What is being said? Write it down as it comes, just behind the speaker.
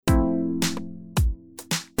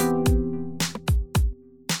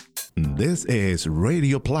This is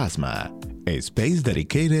Radio Plasma, a space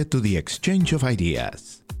dedicated to the exchange of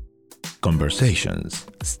ideas. Conversations,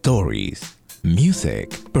 stories,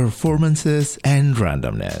 music, performances, and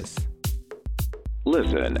randomness.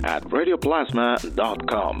 Listen at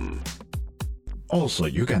radioplasma.com. Also,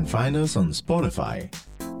 you can find us on Spotify,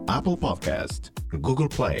 Apple Podcast, Google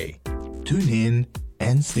Play, TuneIn,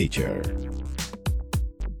 and Stitcher.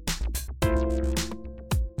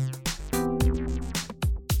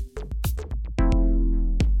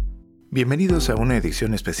 Bienvenidos a una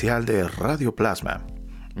edición especial de Radio Plasma.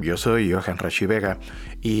 Yo soy Johan Rashi Vega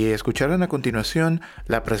y escucharán a continuación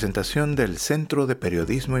la presentación del Centro de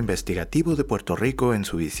Periodismo Investigativo de Puerto Rico en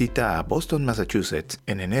su visita a Boston, Massachusetts,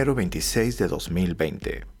 en enero 26 de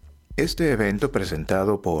 2020. Este evento,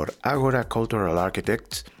 presentado por Agora Cultural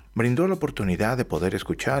Architects, brindó la oportunidad de poder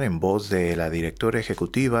escuchar en voz de la directora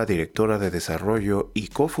ejecutiva, directora de desarrollo y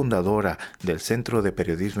cofundadora del Centro de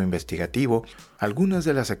Periodismo Investigativo algunas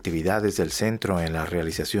de las actividades del centro en la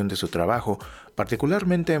realización de su trabajo,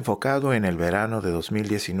 particularmente enfocado en el verano de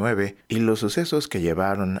 2019 y los sucesos que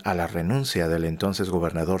llevaron a la renuncia del entonces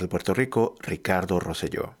gobernador de Puerto Rico, Ricardo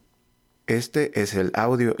Rosselló. Este es el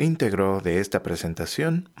audio íntegro de esta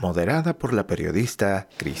presentación, moderada por la periodista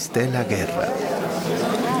Cristela Guerra.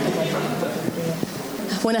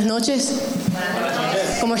 Buenas noches.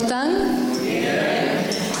 ¿Cómo están?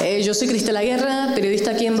 Yo soy Cristela Guerra,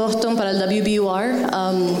 periodista aquí en Boston para el WBUR.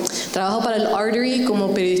 Trabajo para el Artery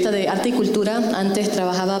como periodista de arte y cultura. Antes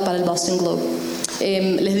trabajaba para el Boston Globe.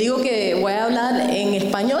 Les digo que voy a hablar en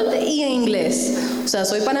español y en inglés. O sea,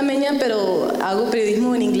 soy panameña, pero hago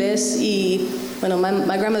periodismo en inglés y, bueno,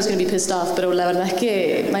 my grandma's going to be pissed off, pero la verdad es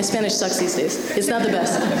que my Spanish sucks these days. It's not the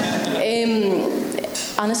best.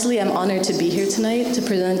 Honestly, I'm honored to be here tonight to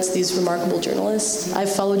present these remarkable journalists.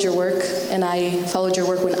 I've followed your work, and I followed your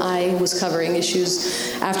work when I was covering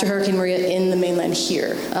issues after Hurricane Maria in the mainland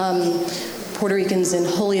here. Puerto Ricans in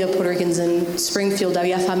Holyoke, Puerto Ricans in Springfield,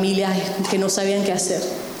 había familias que no sabían qué hacer.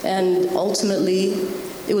 And ultimately,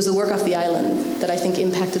 it was the work off the island that I think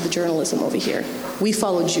impacted the journalism over here. We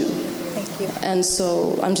followed you. Thank you. And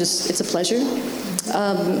so it's a pleasure.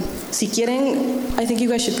 Si quieren, I think you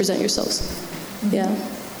guys should present yourselves. Yeah.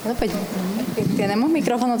 Bueno, pues, tenemos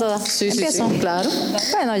micrófono todas. Sí, ¿Empiezo? sí, claro.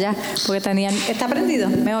 Bueno, ya, porque tenían... ¿Está prendido?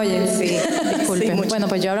 ¿Me oyen? Sí, disculpen. Sí, bueno,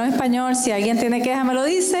 pues yo hablo en español. Si alguien tiene queja, me lo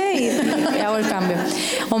dice y hago el cambio.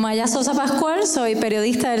 Omaya Sosa Pascual, soy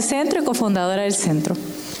periodista del centro y cofundadora del centro.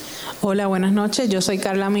 Hola, buenas noches. Yo soy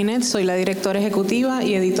Carla Minet, soy la directora ejecutiva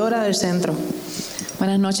y editora del centro.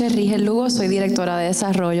 Buenas noches, Rigel Lugo, soy directora de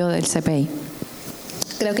desarrollo del Cpi.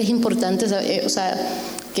 Creo que es importante saber,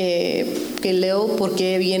 que leo por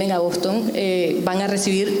qué vienen a Boston. Van a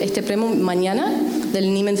recibir este premio mañana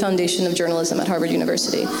del Nieman Foundation of Journalism at Harvard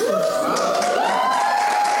University. Es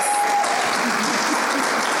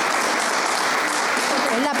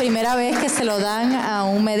la primera vez que se lo dan a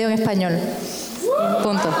un medio en español.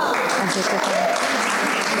 Punto.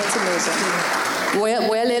 Voy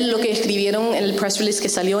a leer lo que escribieron en el press release que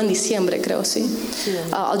salió en diciembre, creo, ¿sí?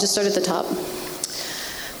 I'll just start at the top.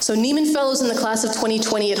 So Nieman Fellows in the class of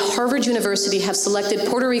 2020 at Harvard University have selected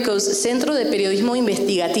Puerto Rico's Centro de Periodismo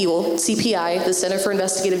Investigativo, CPI, the Center for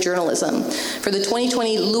Investigative Journalism, for the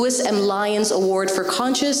 2020 Lewis M. Lyons Award for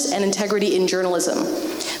Conscience and Integrity in Journalism.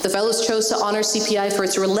 The fellows chose to honor CPI for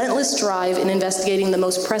its relentless drive in investigating the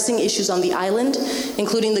most pressing issues on the island,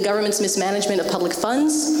 including the government's mismanagement of public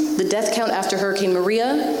funds, the death count after Hurricane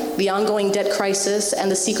Maria, the ongoing debt crisis, and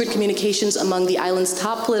the secret communications among the island's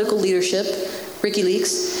top political leadership,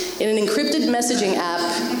 WikiLeaks, in an encrypted messaging app,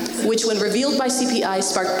 which when revealed by CPI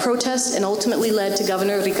sparked protests and ultimately led to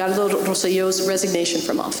Governor Ricardo Rosselló's resignation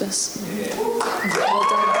from office. Well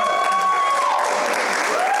done.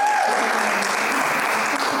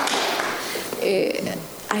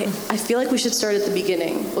 I feel like we should start at the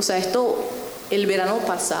beginning. O sea, esto, el verano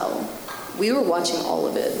pasado, we were watching all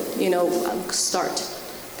of it, start.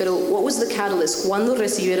 Pero what was the catalyst? ¿Cuándo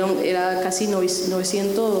recibieron? Era casi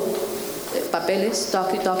 900 papeles,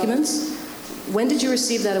 documents. When did you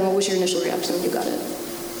receive that and what was your initial reaction when you got it?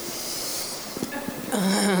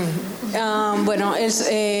 Bueno,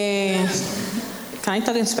 can I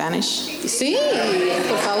talk in Spanish? Sí,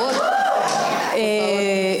 por favor.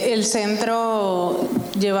 El centro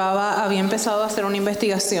había empezado a hacer una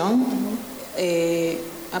investigación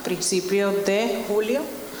a principios de julio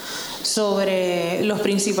sobre los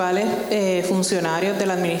principales funcionarios de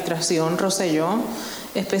la administración Rosselló,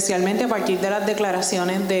 especialmente a partir de las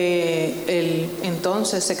declaraciones del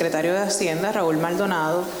entonces secretario de Hacienda, Raúl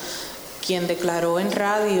Maldonado, quien declaró en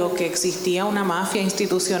radio que existía una mafia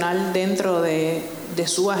institucional dentro de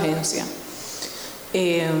su agencia.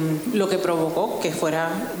 lo que provocó que fuera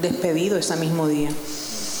despedido ese mismo día.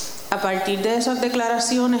 A partir de esas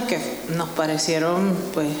declaraciones que nos parecieron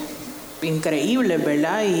pues increíbles,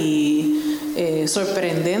 ¿verdad? Y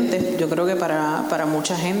sorprendentes, yo creo que para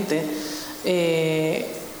mucha gente,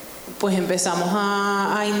 pues empezamos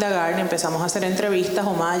a indagar, empezamos a hacer entrevistas,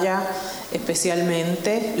 Omaya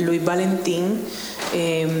especialmente, Luis Valentín,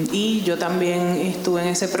 y yo también estuve en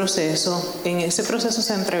ese proceso. En ese proceso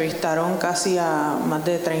se entrevistaron casi a más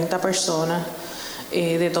de 30 personas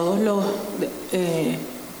de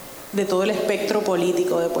todo el espectro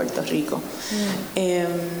político de Puerto Rico.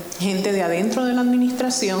 Gente de adentro de la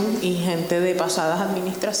administración y gente de pasadas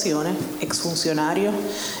administraciones, exfuncionarios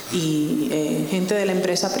y gente de la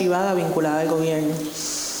empresa privada vinculada al gobierno.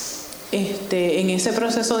 En ese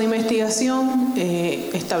proceso de investigación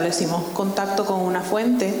establecimos contacto con una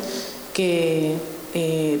fuente que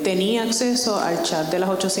tenía acceso al chat de las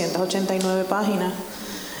 889 páginas.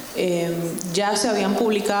 Ya se habían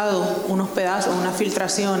publicado unos pedazos, unas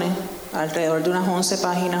filtraciones, alrededor de unas 11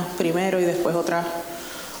 páginas primero y después otras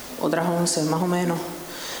 11 más o menos.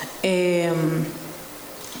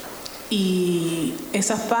 Y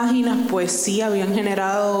esas páginas pues sí habían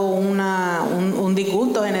generado un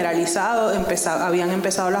disgusto generalizado, habían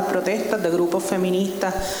empezado las protestas de grupos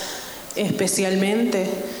feministas especialmente,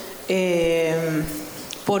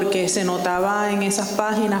 porque se notaba en esas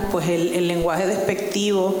páginas pues el lenguaje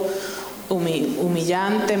despectivo,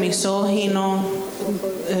 humillante, misógino,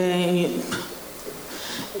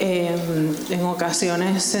 en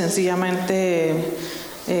ocasiones sencillamente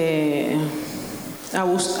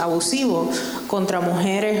abusivo contra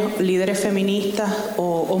mujeres, líderes feministas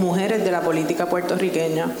o mujeres de la política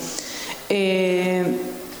puertorriqueña.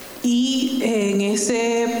 Y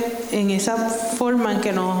en esa forma en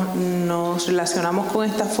que nos relacionamos con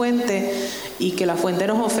esta fuente y que la fuente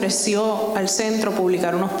nos ofreció al centro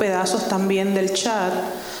publicar unos pedazos también del chat,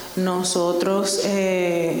 nosotros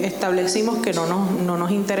establecimos que no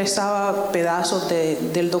nos interesaba pedazos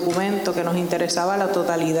del documento, que nos interesaba la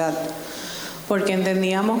totalidad, porque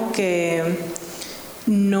entendíamos que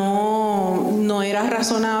no era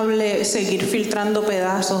razonable seguir filtrando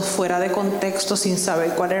pedazos fuera de contexto sin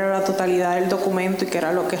saber cuál era la totalidad del documento y qué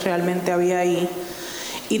era lo que realmente había ahí.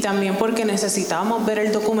 Y también porque necesitábamos ver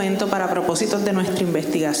el documento para propósitos de nuestra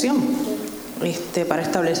investigación, para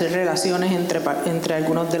establecer relaciones entre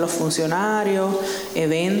algunos de los funcionarios,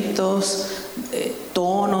 eventos,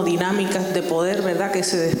 tono, dinámicas de poder, ¿verdad?, que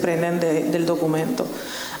se desprenden del documento.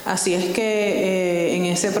 Así es que en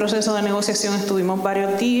ese proceso de negociación estuvimos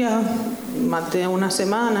varios días, más de una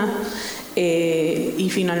semana, y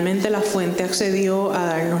finalmente la fuente accedió a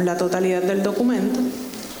darnos la totalidad del documento,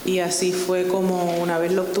 y así fue como una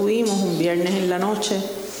vez lo obtuvimos, un viernes en la noche,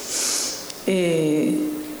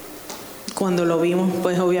 cuando lo vimos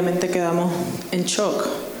pues obviamente quedamos en shock.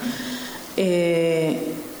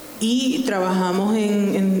 Y trabajamos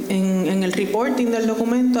en el reporting del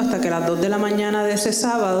documento hasta que a las 2 de la mañana de ese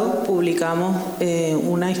sábado publicamos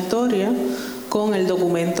una historia con el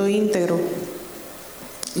documento íntegro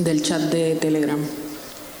del chat de Telegram.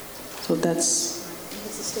 So that's...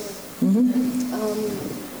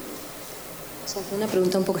 Fue una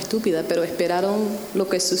pregunta un poco estúpida, pero ¿esperaron lo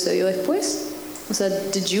que sucedió después? O sea,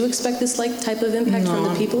 did you expect this type of impact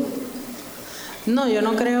from the people? No, yo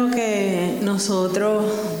no creo que nosotros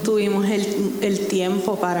tuvimos el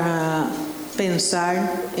tiempo para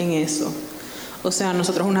pensar en eso. O sea,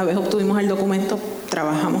 nosotros una vez obtuvimos el documento,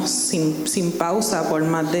 trabajamos sin pausa por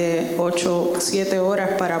más de 8 o 7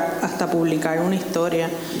 horas para hasta publicar una historia.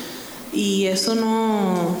 Y eso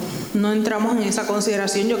no entramos en esa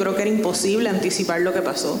consideración. Yo creo que era imposible anticipar lo que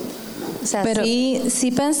pasó. O sea, pero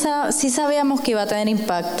sí sabíamos que iba a tener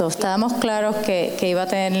impacto. Estábamos claros que iba a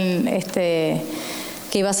tener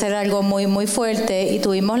que iba a ser algo muy muy fuerte, y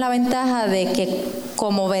tuvimos la ventaja de que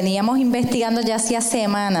como veníamos investigando ya hacía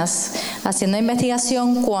semanas, haciendo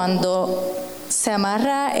investigación, cuando se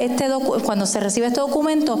amarra cuando se recibe este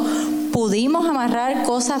documento, pudimos amarrar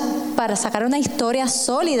cosas para sacar una historia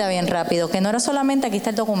sólida bien rápido, que no era solamente aquí está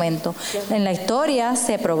el documento. En la historia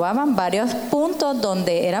se probaban varios puntos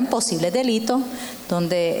donde eran posibles delitos,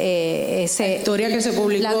 donde la historia que se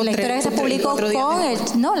publicó, la historia que se publicó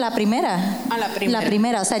con la primera. La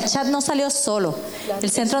primera, o sea, el chat no salió solo. El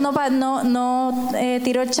centro no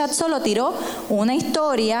tiró el chat solo, tiró una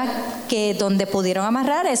historia donde pudieron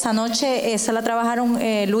amarrar. Esa noche esa la trabajaron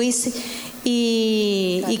Luis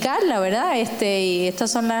y Carla, ¿verdad? Y estas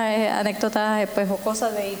son las anécdotas pues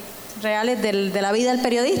jocosas reales de la vida del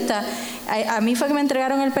periodista. A mí fue que me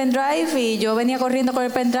entregaron el pendrive y yo venía corriendo con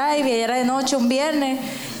el pendrive y era de noche, un viernes.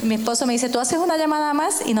 Y mi esposo me dice, tú haces una llamada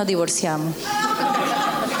más y nos divorciamos.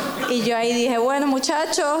 Y yo ahí dije, bueno,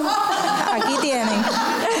 muchachos, aquí tienen.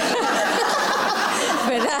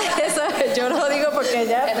 ¿Verdad? Eso yo lo digo porque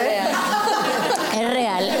ya es real. Es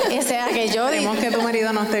real. O sea, que yo Esperemos que tu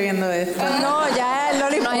marido no esté viendo esto. No, ya no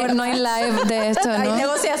le importa. No hay live de esto, ¿no? Hay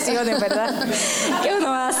negociaciones, ¿verdad? ¿Qué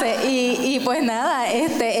uno hace? Y pues nada,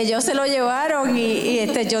 ellos se lo llevaron y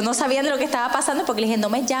yo no sabía de lo que estaba pasando porque le dije, no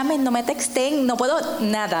me llamen, no me texten, no puedo,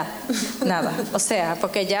 nada. O sea,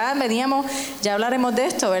 porque ya veníamos, ya hablaremos de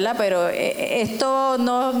esto, ¿verdad? Pero esto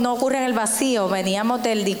no ocurre en el vacío, veníamos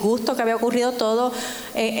del disgusto que había ocurrido todo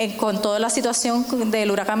con toda la situación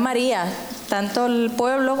del huracán María, tanto el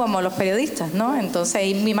pueblo como los periodistas, ¿no? Entonces,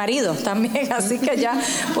 y mi marido también, así que ya,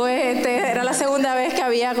 pues era la segunda vez que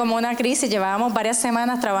había como una crisis, llevábamos varias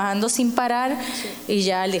semanas trabajando sin parar y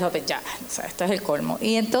ya él dijo, pues ya, o sea, esto es el colmo.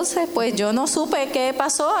 Y entonces, pues yo no supe qué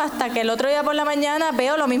pasó hasta que el otro día por la mañana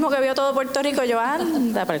veo lo mismo que vio todo Puerto Rico, yo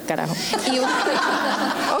anda para el carajo.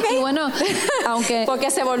 Y bueno, aunque...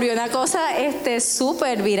 Porque se volvió una cosa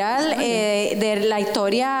súper viral de la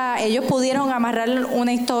historia, ellos pudieron amarrar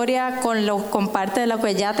una historia con parte de lo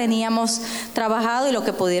que ya teníamos trabajado y lo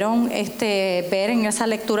que pudieron ver en esa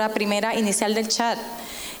lectura primera inicial del chat,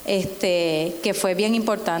 que fue bien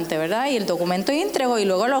importante, ¿verdad? Y el documento íntegro, y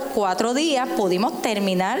luego a los 4 días pudimos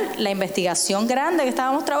terminar la investigación grande que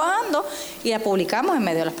estábamos trabajando y la publicamos en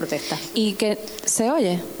medio de las protestas. Y que se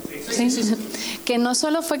oye. Sí. Que no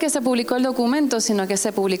solo fue que se publicó el documento, sino que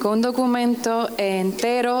se publicó un documento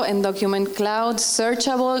entero en Document Cloud,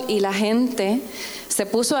 searchable, y la gente se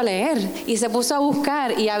puso a leer y se puso a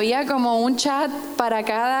buscar y había como un chat para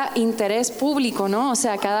cada interés público, ¿no? O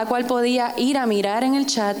sea, cada cual podía ir a mirar en el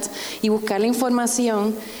chat y buscar la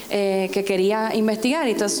información que quería investigar.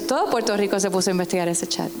 Y entonces todo Puerto Rico se puso a investigar ese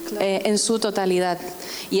chat, claro, en su totalidad.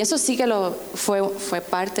 Y eso sí que fue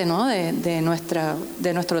parte, ¿no? de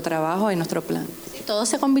nuestro trabajo y nuestro plan. Todos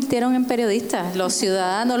se convirtieron en periodistas, los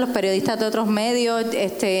ciudadanos, los periodistas de otros medios.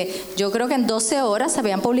 Yo creo que en 12 horas se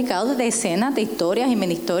habían publicado decenas de historias y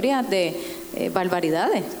mini historias de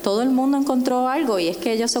barbaridades. Todo el mundo encontró algo y es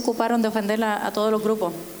que ellos se ocuparon de ofender a todos los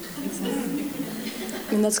grupos.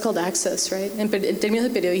 And that's called access, right? En términos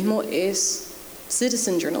de periodismo es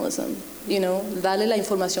citizen journalism, darle la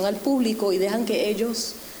información al público y dejan que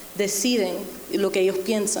ellos deciden lo que ellos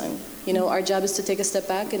piensan. Our job is to take a step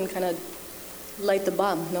back and kind of light the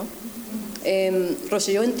bomb, ¿no?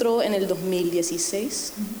 Rosselló entró en el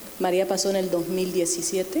 2016, María pasó en el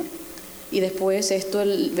 2017 y después esto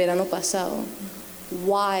el verano pasado.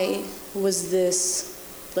 Why was this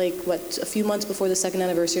a few months before the second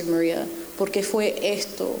anniversary of Maria? ¿Por qué fue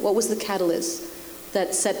esto? What was the catalyst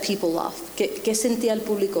that set people off? ¿Qué sentía el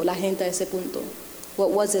público, la gente a ese punto? What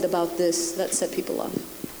was it about this that set people off?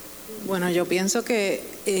 Bueno, yo pienso que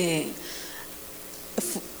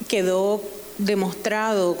quedó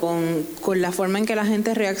demostrado con la forma en que la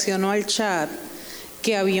gente reaccionó al chat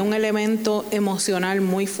que había un elemento emocional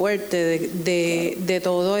muy fuerte de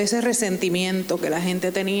todo ese resentimiento que la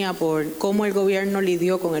gente tenía por cómo el gobierno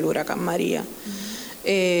lidió con el huracán María.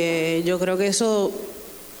 Yo creo que eso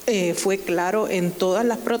fue claro en todas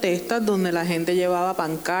las protestas donde la gente llevaba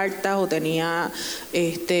pancartas o tenía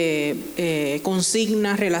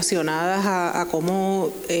consignas relacionadas a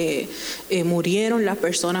cómo murieron las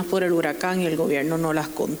personas por el huracán y el gobierno no las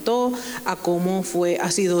contó, a cómo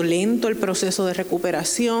ha sido lento el proceso de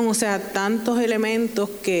recuperación, o sea, tantos elementos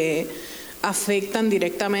que afectan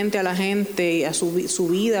directamente a la gente y a su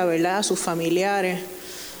vida, ¿verdad?, a sus familiares.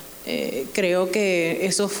 Creo que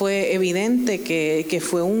eso fue evidente, que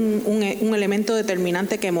fue un elemento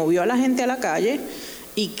determinante que movió a la gente a la calle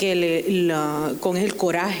y que con el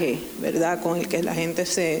coraje, ¿verdad?, con el que la gente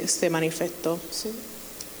se manifestó. Sí.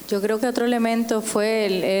 Yo creo que otro elemento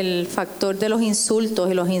fue el factor de los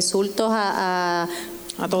insultos y los insultos a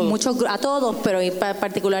todos, pero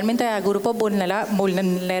particularmente a grupos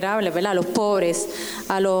vulnerables, ¿verdad? A los pobres,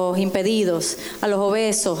 a los impedidos, a los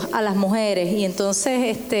obesos, a las mujeres. Y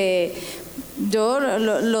entonces yo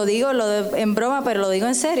lo digo en broma, pero lo digo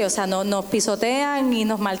en serio. O sea, nos pisotean y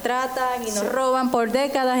nos maltratan y nos roban por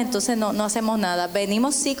décadas, entonces no hacemos nada.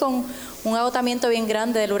 Venimos sí con un agotamiento bien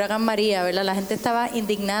grande del huracán María, ¿verdad? La gente estaba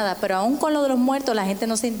indignada, pero aún con lo de los muertos la gente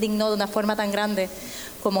no se indignó de una forma tan grande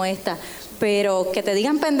como esta. Pero que te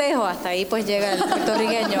digan pendejo, hasta ahí pues llega el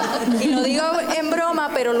puertorriqueño. Y lo digo en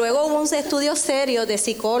broma, pero luego hubo un estudio serio de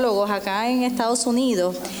psicólogos acá en Estados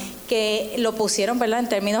Unidos que lo pusieron, ¿verdad?, en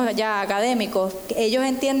términos ya académicos. Ellos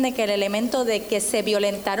entienden que el elemento de que se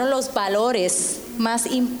violentaron los valores más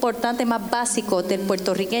importantes, más básicos del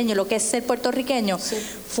puertorriqueño, lo que es ser puertorriqueño,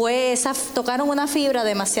 fue tocaron una fibra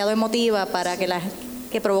demasiado emotiva para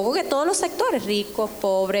que provocó que todos los sectores, ricos,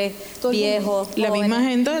 pobres, viejos, la jóvenes, misma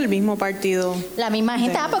gente del mismo partido. La misma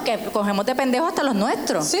gente, porque cogemos de pendejos hasta los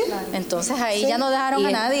nuestros. Sí. Entonces ahí ya no dejaron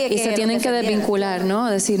a nadie. Y se tienen que desvincular, ¿no?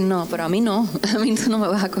 Decir, no, pero a mí no, a mí tú no me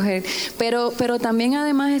vas a coger. Pero también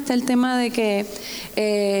además está el tema de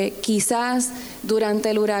que quizás durante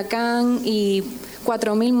el huracán y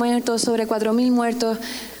 4.000 muertos, sobre 4.000 muertos,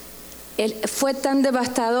 fue tan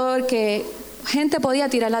devastador que gente podía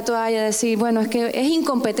tirar la toalla y decir, bueno, es que es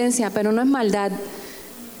incompetencia, pero no es maldad.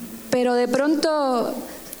 Pero de pronto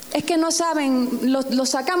es que no saben, lo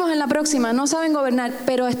sacamos en la próxima, no saben gobernar,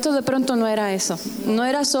 pero esto de pronto no era eso, no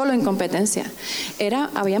era solo incompetencia,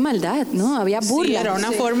 había maldad, ¿no? Había burla. Sí, era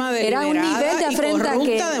una forma era un nivel de afrenta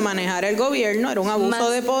corrupta de manejar el gobierno, era un abuso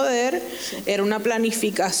de poder, era una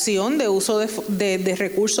planificación de uso de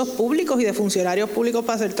recursos públicos y de funcionarios públicos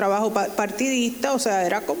para hacer trabajo partidista, o sea,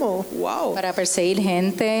 era como, wow. Para perseguir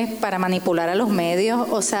gente, para manipular a los medios,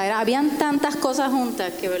 o sea, habían tantas cosas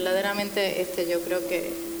juntas que verdaderamente yo creo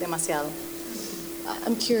que demasiado.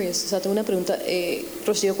 I'm curious, o sea, tengo una pregunta.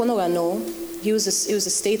 Rosselló cuando ganó, he was a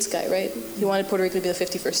states guy, right? He wanted Puerto Rico to be the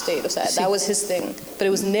 51st state, o sea, that was his thing. But it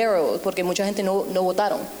was narrow, porque mucha gente no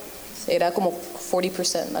votaron. Era como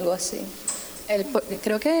 40%, algo así.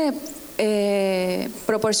 Creo que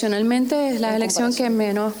proporcionalmente es la elección que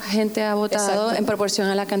menos gente ha votado. Exacto. En proporción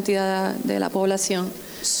a la cantidad de la población.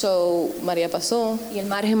 So, María pasó. Y el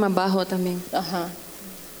margen más bajo también. Ajá.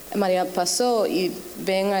 María pasó y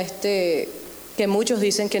ven a que muchos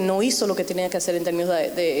dicen que no hizo lo que tenía que hacer en términos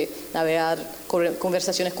de navegar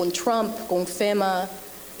conversaciones con Trump, con FEMA,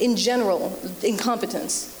 in general,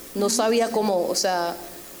 incompetence. No sabía cómo, o sea,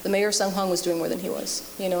 the mayor of San Juan was doing more than he was,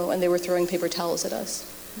 and they were throwing paper towels at us.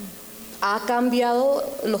 Ha cambiado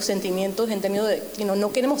los sentimientos en términos de,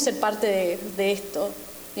 no queremos ser parte de esto.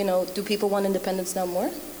 Do people want independence now more?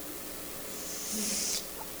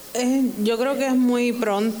 Yo creo que es muy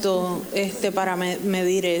pronto para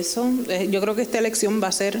medir eso. Yo creo que esta elección va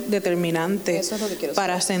a ser determinante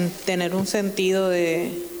para tener un sentido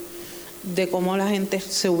de cómo la gente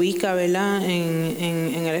se ubica, ¿verdad?,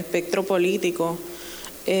 en el espectro político.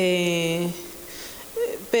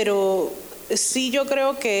 Pero sí, yo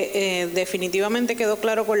creo que definitivamente quedó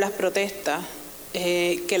claro con las protestas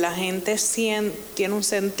que la gente tiene un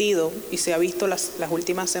sentido, y se ha visto las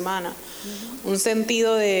últimas semanas, un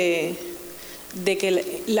sentido de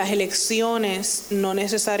que las elecciones no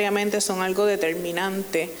necesariamente son algo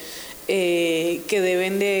determinante, que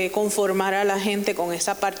deben de conformar a la gente con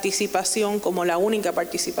esa participación como la única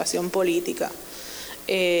participación política.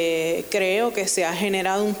 Creo que se ha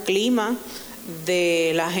generado un clima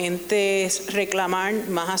de la gente reclamar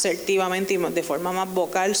más asertivamente y de forma más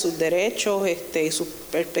vocal sus derechos y su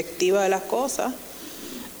perspectiva de las cosas.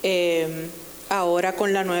 Ahora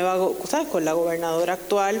con la con la gobernadora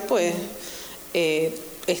actual, pues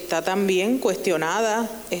está también cuestionada.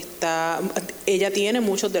 Ella tiene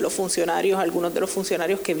muchos de los funcionarios, algunos de los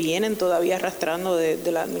funcionarios que vienen todavía arrastrando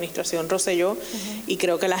de la administración Rosselló, y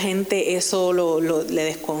creo que la gente eso le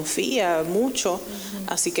desconfía mucho,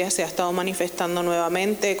 así que se ha estado manifestando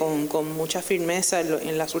nuevamente con mucha firmeza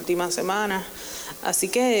en las últimas semanas. Así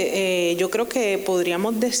que yo creo que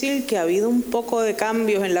podríamos decir que ha habido un poco de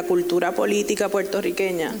cambios en la cultura política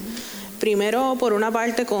puertorriqueña. Primero, por una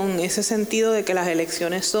parte, con ese sentido de que las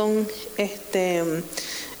elecciones son,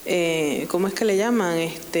 ¿cómo es que le llaman?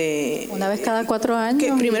 Una vez cada 4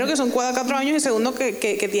 años. Primero que son cada 4 años, y segundo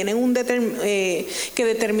que tienen que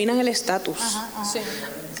determinan el estatus. Sí.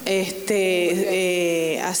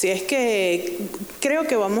 Así es que creo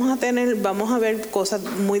que vamos a ver cosas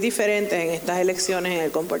muy diferentes en estas elecciones en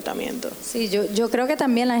el comportamiento. Sí, yo creo que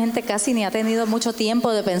también la gente casi ni ha tenido mucho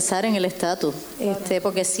tiempo de pensar en el estatus,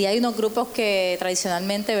 porque sí hay unos grupos que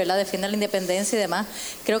tradicionalmente, ¿verdad?, defienden la independencia y demás.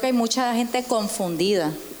 Creo que hay mucha gente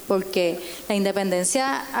confundida, porque la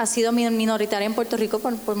independencia ha sido minoritaria en Puerto Rico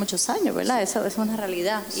por muchos años, ¿verdad? Eso es una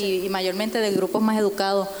realidad, y mayormente de grupos más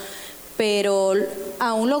educados. Pero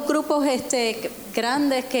aún los grupos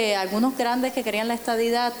algunos grandes que querían la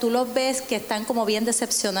estadidad, tú los ves que están como bien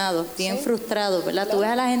decepcionados, bien frustrados, ¿verdad? Claro. Tú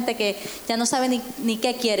ves a la gente que ya no sabe ni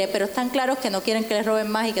qué quiere, pero están claros que no quieren que les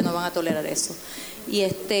roben más y que no van a tolerar eso. Y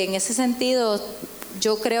en ese sentido,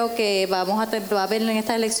 yo creo que va a haber en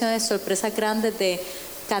estas elecciones sorpresas grandes de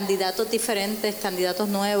candidatos diferentes, candidatos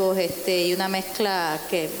nuevos, y una mezcla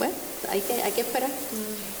que, bueno, hay que esperar.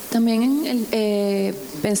 También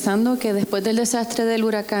pensando que después del desastre del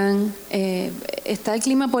huracán está el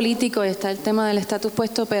clima político y está el tema del estatus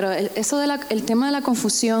puesto, pero el tema de la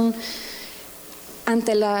confusión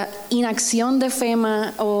ante la inacción de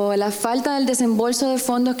FEMA o la falta del desembolso de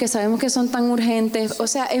fondos que sabemos que son tan urgentes. O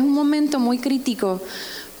sea, es un momento muy crítico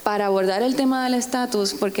para abordar el tema del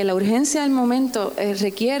estatus, porque la urgencia del momento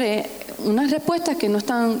requiere unas respuestas que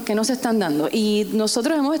no se están dando. Y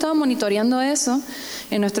nosotros hemos estado monitoreando eso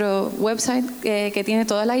en nuestro website, que tiene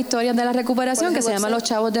todas las historias de la recuperación, que se llama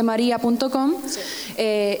loschavosdemaria.com. Sí.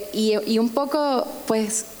 Y un poco,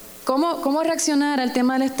 pues, ¿cómo reaccionar al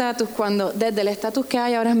tema del estatus cuando desde el estatus que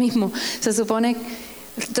hay ahora mismo se supone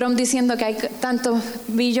Trump diciendo que hay tantos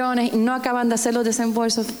billones y no acaban de hacer los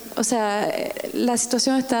desembolsos? O sea, la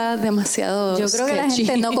situación está demasiado Yo creo que la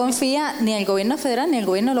gente no confía ni en el gobierno federal ni en el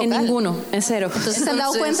gobierno local. En ninguno, en cero. Entonces se han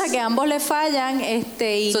dado cuenta que ambos le fallan, y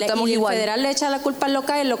el federal le echa la culpa al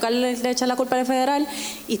local, el local le echa la culpa al federal,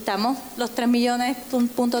 y estamos los 3 millones,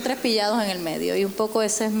 punto 3 pillados en el medio. Y un poco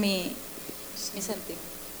ese es mi sentir.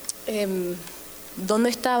 ¿Dónde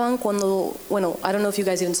estaban cuando, bueno, I don't know if you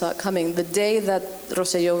guys even saw it coming, the day that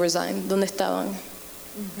Rosselló resigned, ¿dónde estaban?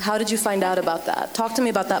 How did you find out about that? Talk to me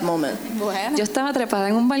about that moment. Bueno. Yo estaba trepada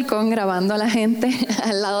en un balcón grabando a la gente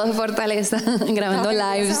al lado de Fortaleza, grabando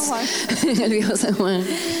lives en el viejo San Juan.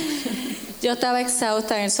 Yo estaba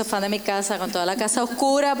exhausta en el sofá de mi casa, con toda la casa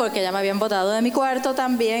oscura, porque ya me habían botado de mi cuarto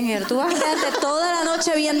también. Y tú vas a quedarte toda la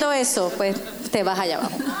noche viendo eso, pues te vas allá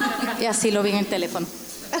abajo. Y así lo vi en el teléfono.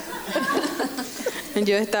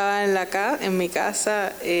 Yo estaba en mi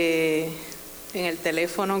casa, en el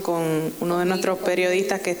teléfono con uno de nuestros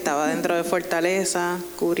periodistas que estaba dentro de Fortaleza,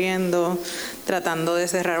 cubriendo, tratando de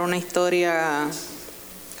cerrar una historia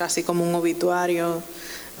casi como un obituario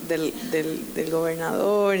del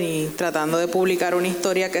gobernador, y tratando de publicar una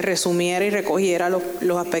historia que resumiera y recogiera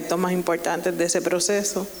los aspectos más importantes de ese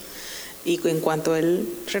proceso. Y en cuanto él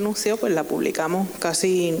renunció, pues la publicamos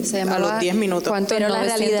casi a los 10 minutos. ¿Cuántos? Pero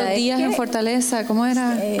 900 días en Fortaleza, ¿cómo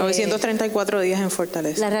era? 934 días en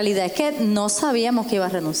Fortaleza. La realidad es que no sabíamos que iba a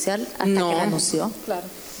renunciar hasta que renunció. Claro.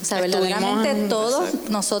 O sea, verdaderamente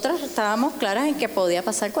nosotras estábamos claras en que podía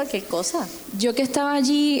pasar cualquier cosa. Yo que estaba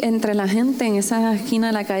allí entre la gente en esa esquina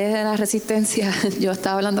de la calle de la Resistencia, yo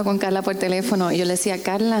estaba hablando con Carla por teléfono y yo le decía,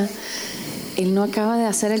 Carla, él no acaba de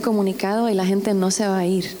hacer el comunicado y la gente no se va a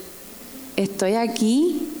ir. Estoy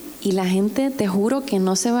aquí y la gente, te juro que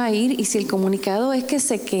no se va a ir, y si el comunicado es que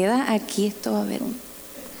se queda aquí, esto va a haber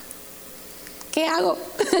 ¿qué hago?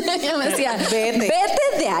 Yo me decía, vete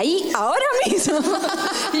de ahí ahora mismo.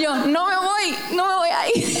 Y yo, no me voy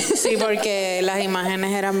ahí. Sí, porque las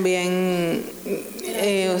imágenes eran bien,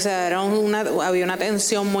 o sea, había una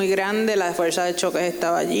tensión muy grande, la fuerza de choque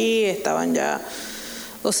estaba allí, estaban ya,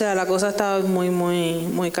 o sea, la cosa estaba muy, muy,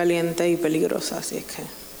 muy caliente y peligrosa, así es que,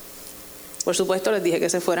 por supuesto, les dije que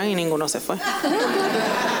se fueran y ninguno se fue.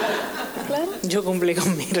 Claro. Yo cumplí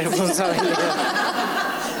con mi responsabilidad.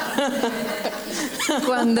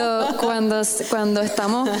 Cuando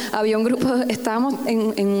había un grupo, estábamos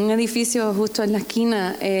en un edificio justo en la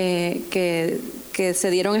esquina, que se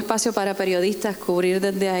dieron espacio para periodistas cubrir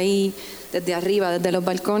desde ahí, desde arriba, desde los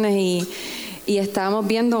balcones, y estábamos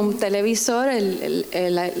viendo un televisor,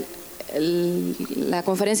 la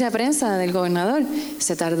conferencia de prensa del gobernador.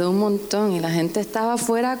 Se tardó un montón y la gente estaba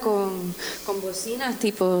afuera con bocinas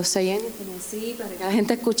tipo Cheyenne y Tennessee para que la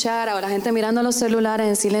gente escuchara, o la gente mirando los celulares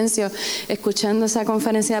en silencio escuchando esa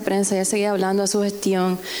conferencia de prensa. Ella seguía hablando de su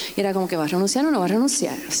gestión y era como que ¿va a renunciar o no va a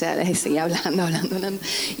renunciar? O sea, le seguía hablando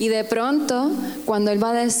y de pronto cuando él va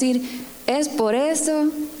a decir es por eso,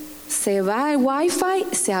 se va el wifi,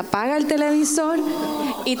 se apaga el televisor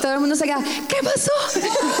y todo el mundo se queda, ¿qué pasó?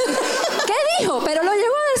 ¿Qué dijo? Pero lo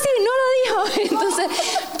llegó a decir, no lo dijo. Entonces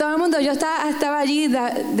todo el mundo, yo estaba allí,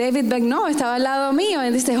 David Begnaud estaba al lado mío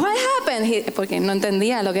y dice, what happened? Porque no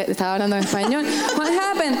entendía lo que estaba hablando en español. What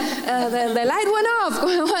happened? The light went off.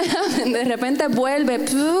 What happened? De repente vuelve,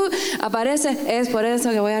 aparece, es por eso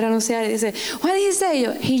que voy a renunciar. Y dice, what did he say?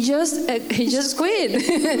 He just quit.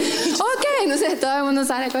 Ok, entonces todo el mundo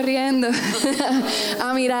sale corriendo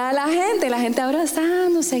a mirar a la gente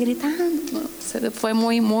abrazándose, gritando. Fue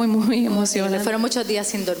muy, muy, muy emocionante. Fueron muchos días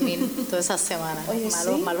sin dormir toda esa semana. Oye,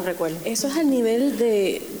 malos recuerdos. Eso es al nivel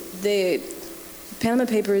de Panama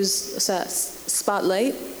Papers, o sea,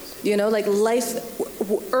 spotlight, you know, like life,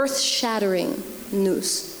 earth-shattering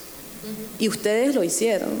news. Y ustedes lo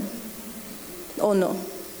hicieron, ¿o no?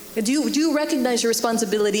 Do you recognize your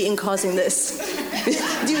responsibility in causing this?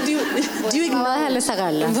 do you dejarle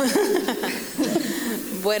sacarla.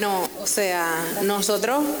 Bueno, o sea,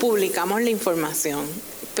 nosotros publicamos la información,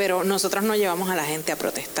 pero nosotros no llevamos a la gente a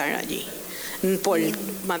protestar allí. por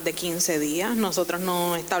más de 15 días. Nosotros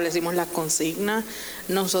no establecimos las consignas,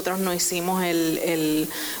 nosotros no hicimos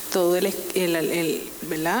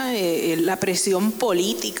 ¿verdad? La presión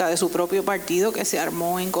política de su propio partido que se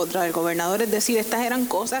armó en contra del gobernador. Es decir, estas eran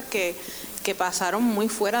cosas que pasaron muy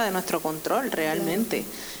fuera de nuestro control realmente.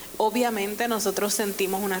 Obviamente nosotros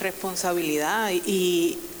sentimos una responsabilidad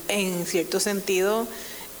y en cierto sentido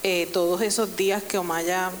todos esos días que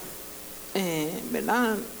Omaya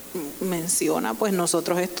 ¿verdad? menciona, pues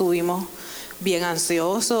nosotros estuvimos bien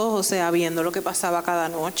ansiosos, o sea, viendo lo que pasaba cada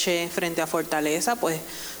noche frente a Fortaleza, pues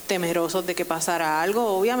temerosos de que pasara algo.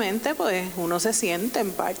 Obviamente pues uno se siente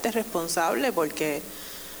en parte responsable porque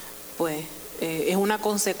pues es una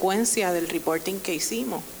consecuencia del reporting que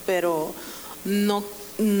hicimos, pero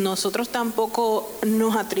nosotros tampoco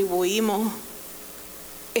nos atribuimos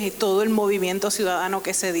todo el movimiento ciudadano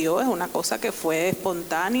que se dio. Es una cosa que fue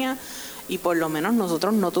espontánea y por lo menos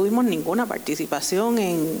nosotros no tuvimos ninguna participación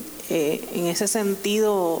en ese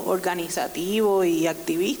sentido organizativo y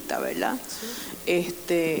activista, ¿verdad?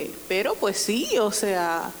 Sí. Pero pues sí, o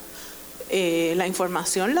sea, la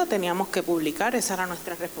información la teníamos que publicar, esa era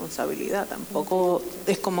nuestra responsabilidad. Tampoco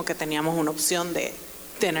es como que teníamos una opción de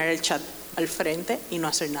tener el chat al frente y no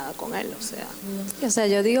hacer nada con él, o sea,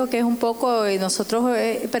 yo digo que es un poco, nosotros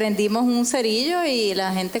prendimos un cerillo y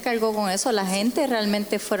la gente cargó con eso. La gente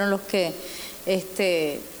realmente fueron los que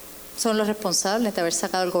son los responsables de haber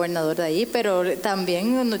sacado al gobernador de ahí, pero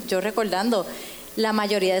también yo recordando, la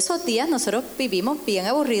mayoría de esos días nosotros vivimos bien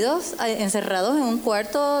aburridos, encerrados en un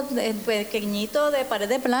cuarto pequeñito de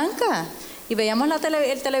paredes blancas y veíamos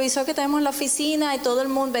el televisor que tenemos en la oficina y todo el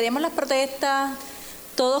mundo, veíamos las protestas,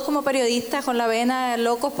 todos como periodistas con la vena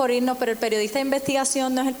locos por irnos, pero el periodista de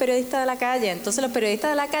investigación no es el periodista de la calle. Entonces los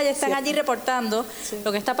periodistas de la calle están allí reportando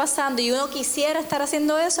lo que está pasando y uno quisiera estar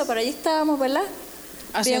haciendo eso, pero allí estábamos, ¿verdad?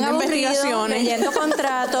 Haciendo bien aburridos, investigaciones, leyendo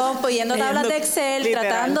contratos, poniendo tablas de Excel, literal,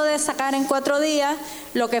 tratando de sacar en 4 días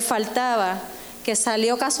lo que faltaba, que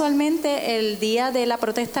salió casualmente el día de la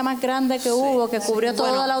protesta más grande que hubo, que cubrió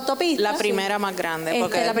toda la autopista. La primera más grande.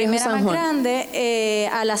 Porque la primera más grande,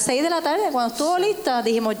 a las 6 de la tarde, cuando estuvo lista,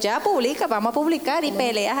 dijimos, ya publica, vamos a publicar, y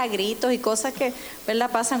peleas a gritos y cosas que, ¿verdad?,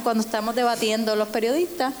 pasan cuando estamos debatiendo los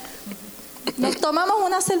periodistas. Nos tomamos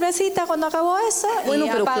una cervecita cuando acabó eso y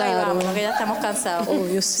apaga y vamos, porque ya estamos cansados.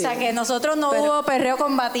 Obvio, O sí. sea que nosotros no hubo perreo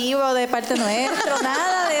combativo de parte nuestra,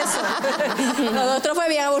 nada de eso. Nosotros fue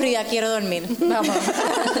bien aburrida, quiero dormir. Vamos.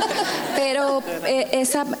 Pero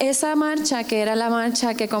esa marcha, que era la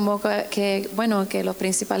marcha que convocó, que los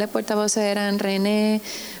principales portavoces eran René,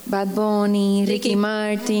 Bad Bunny, Ricky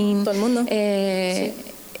Martin, todo el mundo.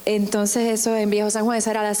 Entonces eso en Viejo San Juan, esa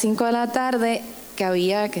era a las 5 de la tarde, que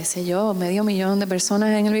había, qué sé yo, 500,000 de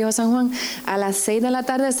personas en el Viejo San Juan. A las 6 de la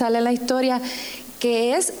tarde sale la historia,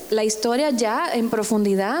 que es la historia ya en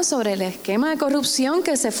profundidad sobre el esquema de corrupción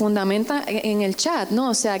que se fundamenta en el chat, ¿no?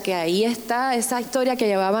 O sea, que ahí está esa historia que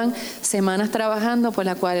llevaban semanas trabajando, por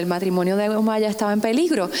la cual el matrimonio de Omaya estaba en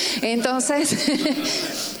peligro. Entonces,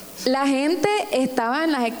 la gente estaba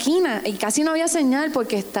en las esquinas y casi no había señal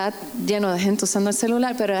porque está lleno de gente usando el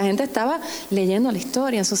celular, pero la gente estaba leyendo la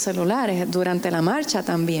historia en sus celulares durante la marcha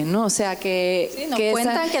también, ¿no? O sea que... Sí, nos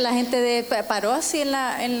cuentan que la gente paró así en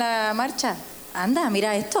la marcha. Anda,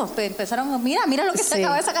 mira esto. Empezaron, mira lo que se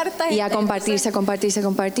acaba de sacar esta gente. Y a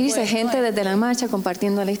compartirse, gente desde la marcha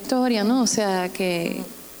compartiendo la historia, ¿no? O sea que...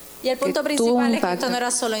 Y el punto principal es que esto no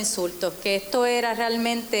era solo insultos, que esto era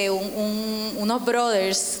realmente unos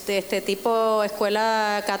brothers de este tipo,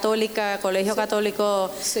 escuela católica, colegio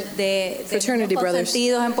católico de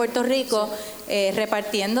consentidos en Puerto Rico,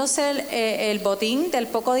 repartiéndose el botín del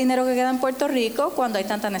poco dinero que queda en Puerto Rico cuando hay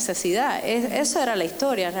tanta necesidad. Eso era la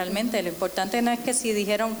historia realmente. Lo importante no es que si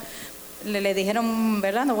le dijeron,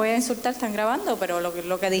 ¿verdad? No voy a insultar, están grabando, pero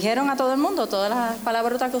lo que dijeron a todo el mundo, todas las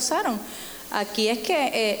palabrotas que usaron. Aquí es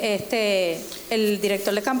que el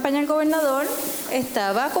director de campaña del gobernador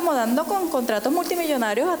estaba acomodando con contratos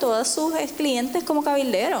multimillonarios a todos sus clientes como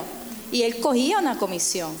cabildero y él cogía una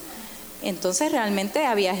comisión. Entonces realmente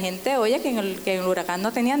había gente, que en el huracán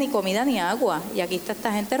no tenía ni comida ni agua y aquí está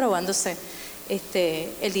esta gente robándose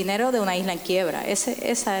el dinero de una isla en quiebra.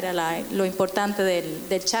 Esa era lo importante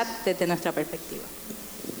del chat desde nuestra perspectiva.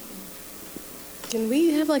 Can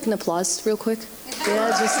we have like an applause real quick? Yeah,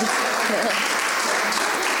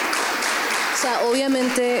 O sea,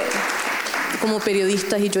 obviamente, como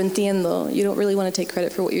periodistas, y yo entiendo, you don't really want to take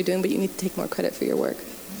credit for what you're doing, but you need to take more credit for your work.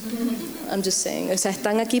 I'm just saying. O sea,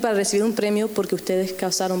 están aquí para recibir un premio porque ustedes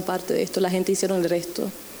causaron parte de esto, la gente hicieron el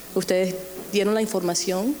resto. Ustedes dieron la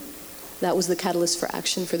información. That was the catalyst for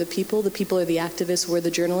action for the people. The people are the activists, we're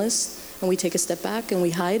the journalists, and we take a step back and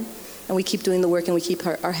we hide. and we keep doing the work and we keep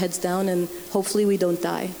our heads down and hopefully we don't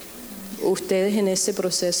die. Ustedes en ese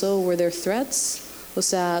proceso, were there threats? O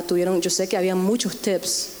sea, yo sé que había muchos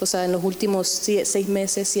tips, o sea, en los últimos 6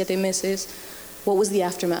 meses, 7 meses. What was the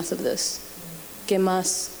aftermath of this? ¿Qué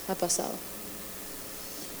más ha pasado?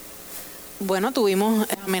 Bueno, tuvimos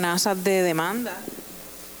amenazas de demanda.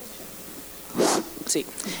 Sí.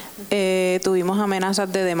 Tuvimos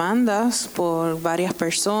amenazas de demandas por varias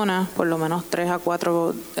personas, por lo menos 3 a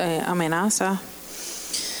 4 amenazas.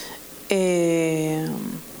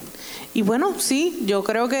 Y bueno, sí, yo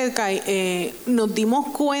creo que nos dimos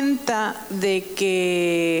cuenta de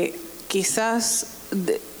que quizás,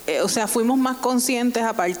 fuimos más conscientes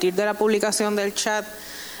a partir de la publicación del chat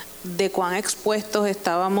de cuán expuestos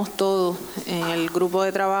estábamos todos en el grupo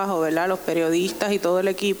de trabajo, ¿verdad? Los periodistas y todo el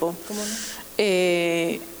equipo. ¿Cómo no?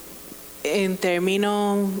 En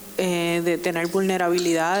términos de tener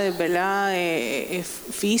vulnerabilidades, ¿verdad?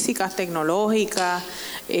 Físicas, tecnológicas,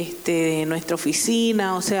 de nuestra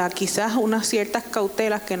oficina, o sea, quizás unas ciertas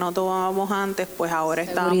cautelas que no tomábamos antes, pues ahora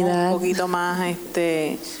estamos un poquito más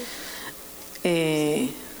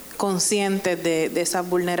conscientes de esas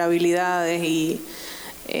vulnerabilidades y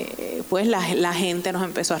pues la gente nos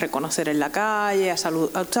empezó a reconocer en la calle, a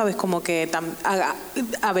saludar, sabes, como que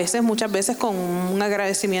a veces, muchas veces con un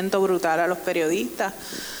agradecimiento brutal a los periodistas,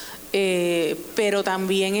 pero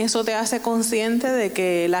también eso te hace consciente de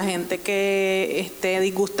que la gente que esté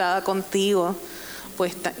disgustada contigo,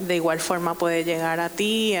 pues de igual forma puede llegar a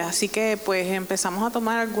ti, así que pues empezamos a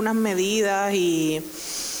tomar algunas medidas y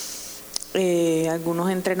algunos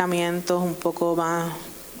entrenamientos un poco más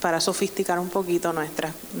para sofisticar un poquito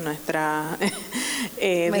nuestra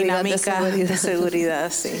dinámica de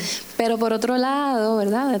seguridad. Sí. Pero por otro lado,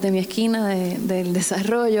 ¿verdad? Desde mi esquina del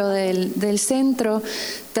desarrollo del centro,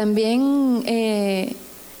 también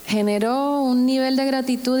generó un nivel de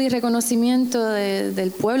gratitud y reconocimiento del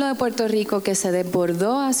pueblo de Puerto Rico que se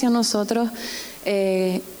desbordó hacia nosotros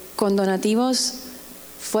con donativos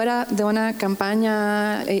fuera de una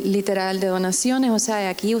campaña literal de donaciones. O sea,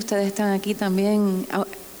 aquí ustedes están aquí también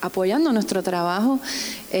apoyando nuestro trabajo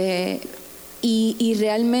y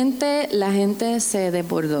realmente la gente se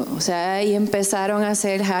desbordó, o sea, y empezaron a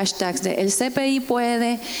hacer hashtags de el CPI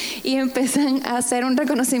puede y empiezan a hacer un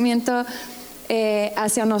reconocimiento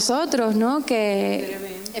hacia nosotros, ¿no? Que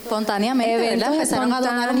espontáneamente, ¿verdad? Empezaron a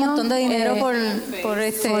donar un montón de dinero por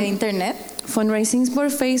internet. Fundraisings por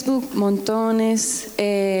Facebook, montones,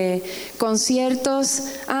 conciertos.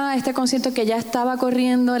 Este concierto que ya estaba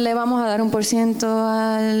corriendo, le vamos a dar 1%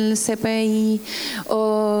 al CPI.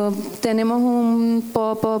 O tenemos un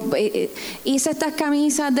pop-up. Hice estas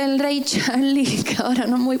camisas del Rey Charlie, que ahora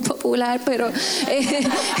no es muy popular, pero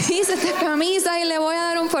hice estas camisas y le voy a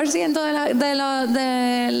dar 1% de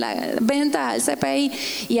la venta al CPI.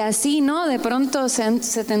 Y así, ¿no? De pronto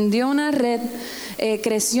se tendió una red.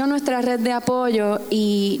 Creció nuestra red de apoyo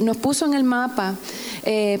y nos puso en el mapa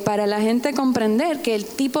para la gente comprender que el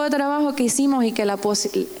tipo de trabajo que hicimos y que la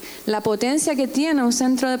potencia que tiene un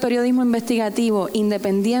centro de periodismo investigativo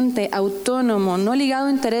independiente, autónomo, no ligado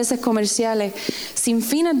a intereses comerciales, sin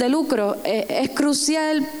fines de lucro, es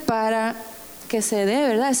crucial para que se dé,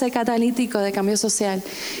 ¿verdad?, ese catalítico de cambio social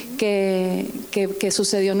que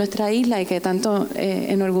sucedió en nuestra isla y que tanto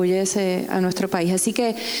enorgullece a nuestro país. Así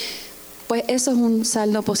que pues eso es un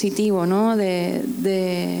saldo positivo, ¿no?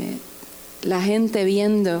 De la gente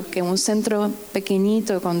viendo que un centro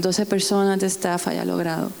pequeñito con 12 personas de staff haya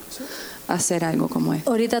logrado hacer algo como esto.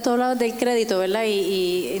 Ahorita tú hablabas del crédito, ¿verdad?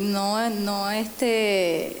 Y no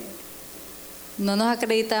nos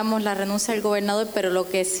acreditamos la renuncia del gobernador, pero lo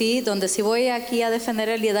que sí, donde sí voy aquí a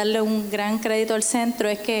defender y a darle un gran crédito al centro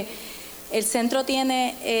es que el centro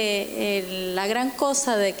tiene la gran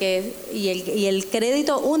cosa de que y el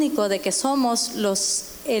crédito único de que somos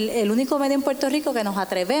el único medio en Puerto Rico que nos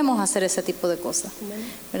atrevemos a hacer ese tipo de cosas,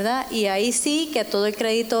 ¿verdad? Y ahí sí que todo el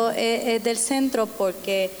crédito es del centro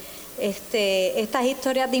porque estas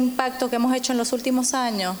historias de impacto que hemos hecho en los últimos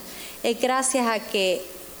años es gracias a que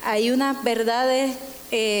hay unas verdades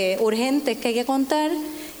urgentes que hay que contar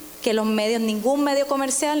que ningún medio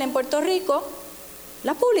comercial en Puerto Rico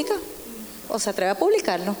las publica o se atreve a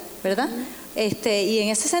publicarlo, ¿verdad? Y en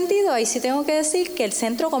ese sentido, ahí sí tengo que decir que el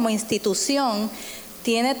centro como institución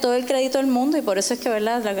tiene todo el crédito del mundo y por eso es que,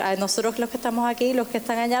 ¿verdad?, nosotros los que estamos aquí y los que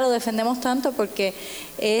están allá lo defendemos tanto porque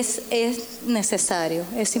es necesario,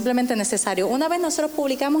 es simplemente necesario. Una vez nosotros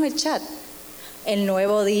publicamos el chat, El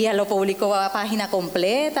Nuevo Día lo publicó a página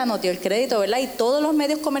completa, nos dio el crédito, ¿verdad? Y todos los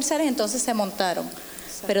medios comerciales entonces se montaron.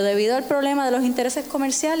 Pero debido al problema de los intereses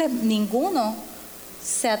comerciales, ninguno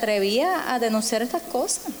se atrevía a denunciar estas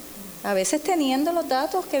cosas. A veces teniendo los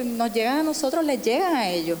datos que nos llegan a nosotros, les llegan a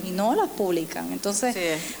ellos y no las publican. Entonces, sí,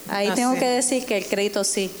 ahí tengo que decir que el crédito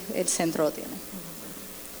sí, el centro lo tiene.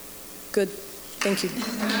 Good. Thank you.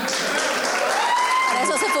 Para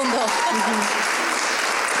eso se fundó.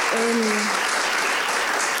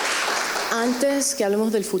 Antes que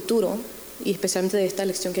hablemos del futuro, y especialmente de esta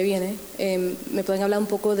lección que viene, ¿me pueden hablar un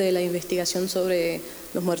poco de la investigación sobre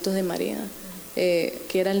los muertos de María? Que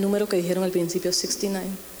era el número que dijeron al principio, 69,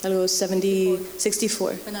 algo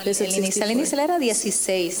 64. Bueno, el inicial era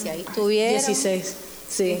 16, y ahí tuvieron 16,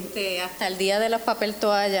 sí. Hasta el día de los papel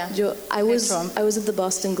toalla. I was at the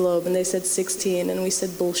Boston Globe and they said 16 and we said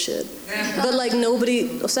bullshit. But like nobody,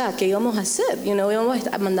 o sea, ¿qué íbamos a hacer? You know,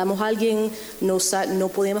 mandamos a alguien, no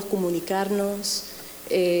podíamos comunicarnos,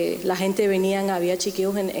 la gente venían, había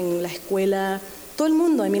chiquillos en la escuela, todo el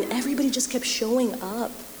mundo, I mean, everybody just kept showing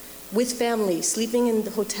up. With families, sleeping in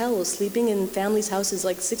the hotels, sleeping in families' houses,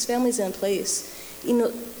 like 6 families in a place. You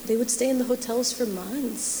know, they would stay in the hotels for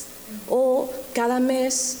months. O cada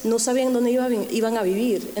mes no sabían dónde iban a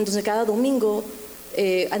vivir. Entonces cada domingo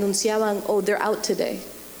anunciaban, oh, they're out today.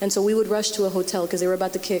 And so we would rush to a hotel because they were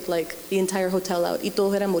about to kick like the entire hotel out. Y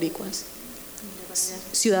todos eran boricuas,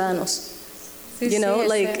 ciudadanos. You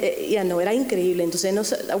know, era increíble. Entonces, no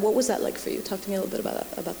sé, what was that like for you? Talk to me a little bit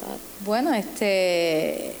about that. Bueno,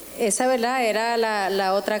 esa verdad era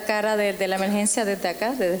la otra cara de la emergencia desde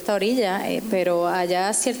acá, desde esta orilla, pero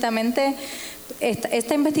allá ciertamente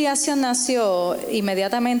esta investigación nació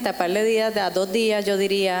inmediatamente a 2 días, yo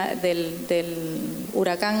diría, del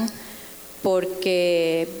huracán,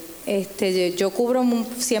 porque yo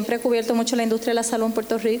siempre he cubierto mucho la industria de la salud en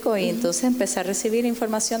Puerto Rico y entonces empecé a recibir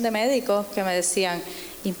información de médicos que me decían,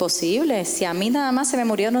 imposible, si a mí nada más se me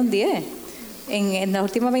murieron 10 en las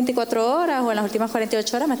últimas 24 horas o en las últimas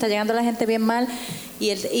 48 horas, me está llegando la gente bien mal.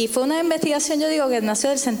 Y fue una investigación, yo digo, que nació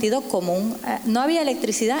del sentido común. No había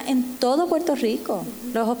electricidad en todo Puerto Rico.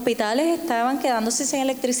 Los hospitales estaban quedándose sin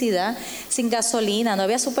electricidad, sin gasolina, no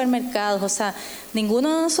había supermercados. O sea,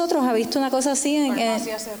 ninguno de nosotros ha visto una cosa así.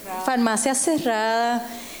 Farmacias cerradas.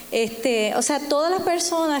 O sea, todas las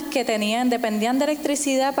personas que dependían de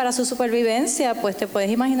electricidad para su supervivencia, pues te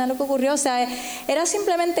puedes imaginar lo que ocurrió. O sea, era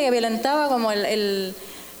simplemente que violentaba como el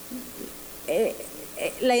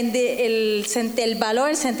valor,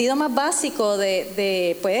 el sentido más básico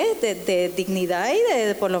de dignidad y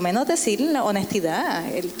de por lo menos decir honestidad.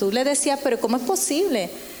 Tú le decías, pero ¿cómo es posible?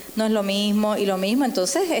 No es lo mismo y lo mismo.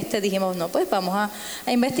 Entonces dijimos, no, pues vamos a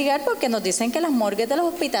investigar porque nos dicen que las morgues de los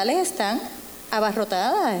hospitales están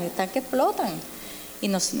abarrotadas, están que explotan. Y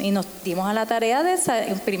nos dimos a la tarea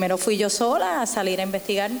primero fui yo sola a salir a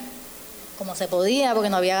investigar como se podía, porque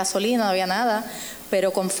no había gasolina, no había nada,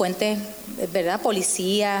 pero con fuentes, ¿verdad?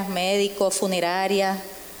 Policías, médicos, funerarias,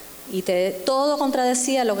 y todo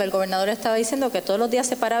contradecía lo que el gobernador estaba diciendo, que todos los días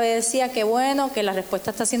se paraba y decía que bueno, que la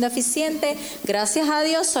respuesta está siendo eficiente, gracias a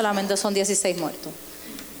Dios solamente son 16 muertos.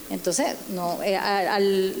 Entonces,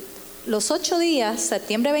 los 8 días,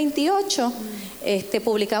 septiembre 28,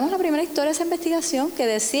 publicamos la primera historia de esa investigación que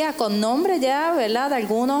decía con nombre ya, ¿verdad?, de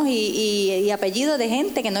algunos y apellidos de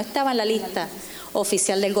gente que no estaba en la lista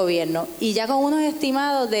oficial del gobierno, y ya con unos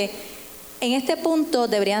estimados en este punto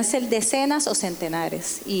deberían ser decenas o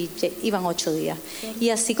centenares, y iban 8 días. Y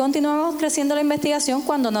así continuamos creciendo la investigación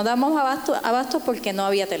cuando no damos abasto porque no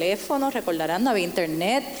había teléfono, recordarán, no había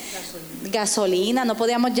internet, gasolina, no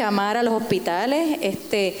podíamos llamar a los hospitales.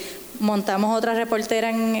 Montamos otra reportera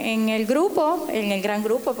en el grupo, en el gran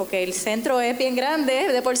grupo, porque el centro es bien grande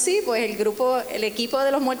de por sí, pues el equipo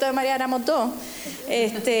de los muertos de María éramos 2.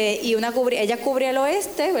 Y ella cubría el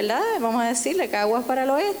oeste, ¿verdad? Vamos a decirle, Caguas para el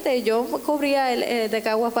oeste, y yo cubría de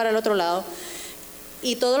Caguas para el otro lado.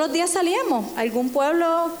 Y todos los días salíamos a algún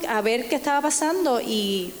pueblo a ver qué estaba pasando,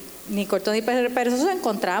 y ni corto ni perezoso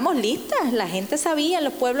encontrábamos listas. La gente sabía en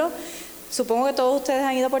los pueblos. Supongo que todos ustedes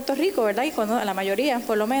han ido a Puerto Rico, ¿verdad? Y la mayoría,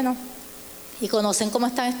 por lo menos. Y conocen cómo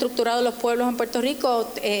están estructurados los pueblos en Puerto Rico.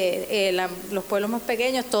 Los pueblos más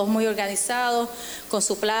pequeños, todos muy organizados, con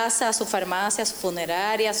su plaza, su farmacia, su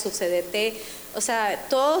funeraria, su CDT. O sea,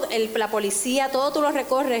 la policía, todo tú lo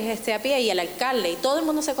recorres a pie, y el alcalde, y todo el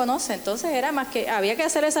mundo se conoce. Entonces era más que, había que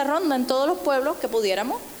hacer esa ronda en todos los pueblos que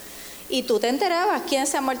pudiéramos. Y tú te enterabas quién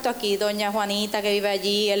se ha muerto aquí, doña Juanita que vive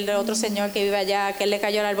allí, el otro señor que vive allá, que él le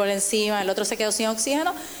cayó el árbol encima, el otro se quedó sin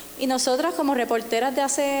oxígeno. Y nosotras como reporteras de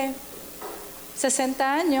hace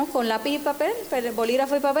 60 años, con lápiz y papel,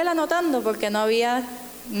 bolígrafo y papel, anotando, porque no había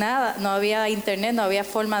nada, no había internet, no había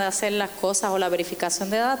forma de hacer las cosas o la verificación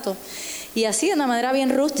de datos. Y así, de una manera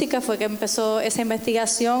bien rústica, fue que empezó esa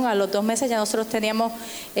investigación. A los 2 meses ya nosotros teníamos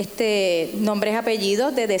nombres y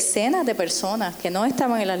apellidos de decenas de personas que no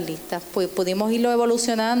estaban en las listas. Pudimos irlo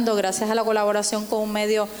evolucionando gracias a la colaboración con un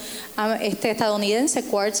medio estadounidense,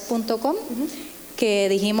 quartz.com, que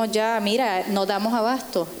dijimos ya, mira, nos damos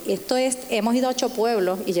abasto. Hemos ido a 8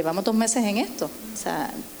 pueblos y llevamos 2 meses en esto. O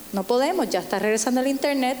sea, no podemos, ya está regresando el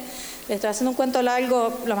internet. Le estoy haciendo un cuento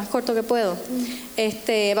largo, lo más corto que puedo.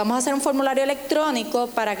 Vamos a hacer un formulario electrónico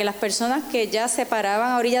para que las personas que ya se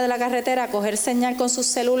paraban a orilla de la carretera a coger señal con sus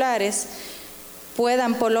celulares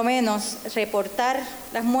puedan por lo menos reportar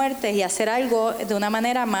las muertes y hacer algo de una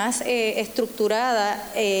manera más estructurada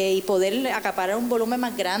y poder acaparar un volumen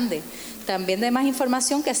más grande. También de más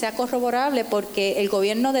información que sea corroborable, porque el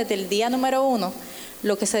gobierno desde el día número 1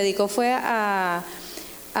 lo que se dedicó fue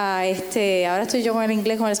ahora estoy yo con el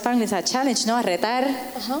inglés, con el spanglish, a challenge, ¿no? A retar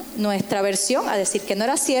nuestra versión, a decir que no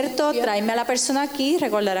era cierto, tráeme a la persona aquí.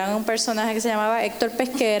 Recordarán un personaje que se llamaba Héctor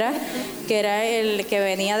Pesquera, que era el que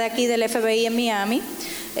venía de aquí del FBI en Miami,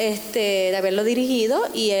 de haberlo dirigido,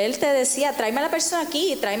 y él te decía, tráeme a la persona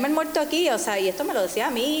aquí, tráeme el muerto aquí, o sea, y esto me lo decía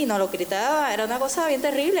a mí, no lo gritaba, era una cosa bien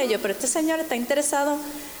terrible. Yo, pero este señor está interesado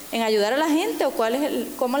en ayudar a la gente, o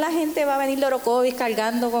cómo la gente va a venir de Orocovis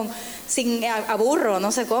cargando a burro,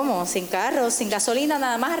 no sé cómo, sin carro, sin gasolina,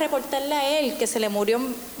 nada más a reportarle a él que se le murió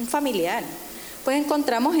un familiar. Pues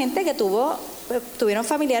encontramos gente que tuvieron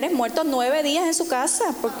familiares muertos 9 días en su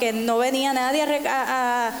casa, porque no venía nadie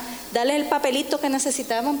a darles el papelito que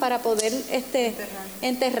necesitaban para poder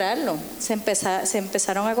enterrarlo. Se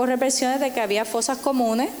empezaron a correr versiones de que había fosas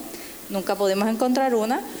comunes, nunca pudimos encontrar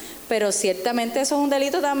una, pero ciertamente eso es un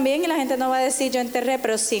delito también, y la gente no va a decir yo enterré,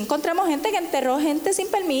 pero sí encontramos gente que enterró gente sin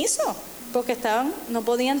permiso, porque no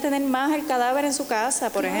podían tener más el cadáver en su casa,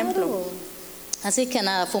 por ejemplo. Así que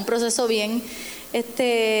nada, fue un proceso bien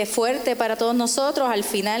fuerte para todos nosotros. Al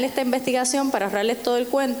final esta investigación, para ahorrarles todo el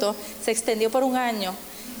cuento, se extendió por 1 año.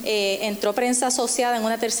 Entró prensa asociada en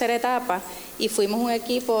una tercera etapa y fuimos un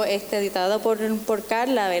equipo editado por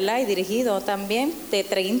Carla, ¿verdad? Y dirigido también de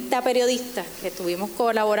 30 periodistas que estuvimos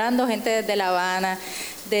colaborando, gente desde La Habana,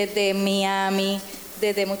 desde Miami,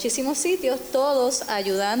 desde muchísimos sitios, todos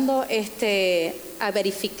ayudando a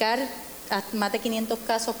verificar más de 500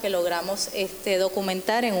 casos que logramos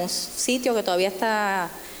documentar en un sitio que todavía está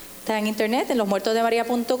en internet, en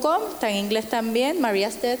losmuertosdemaria.com, está en inglés también,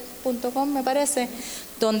 mariasdead.com me parece,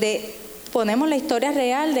 donde ponemos la historia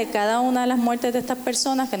real de cada una de las muertes de estas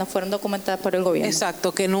personas que no fueron documentadas por el gobierno.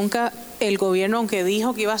 Exacto, que nunca el gobierno, aunque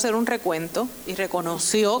dijo que iba a hacer un recuento y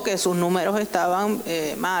reconoció que sus números estaban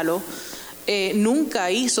malos,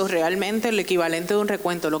 nunca hizo realmente el equivalente de un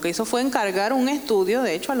recuento. Lo que hizo fue encargar un estudio,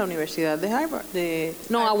 de hecho, a la Universidad de Harvard,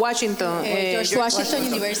 a Washington. George Washington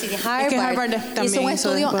University. Harvard también hizo un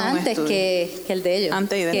estudio antes que el de ellos.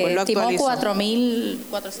 Antes, y después lo actualizó. Estimó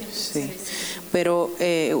 4.400. Sí. Pero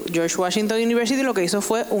George Washington University lo que hizo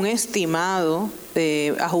fue un estimado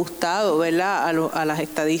ajustado, ¿verdad?, a las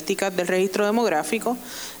estadísticas del registro demográfico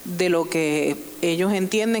de lo que ellos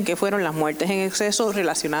entienden que fueron las muertes en exceso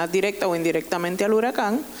relacionadas directa o indirectamente al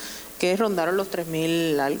huracán, que rondaron los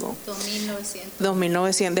 3.000 algo.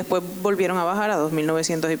 2.900. Después volvieron a bajar a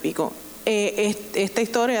 2.900 y pico. Esta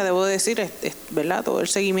historia, debo decir, ¿verdad?, todo el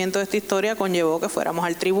seguimiento de esta historia conllevó que fuéramos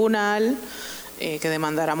al tribunal, que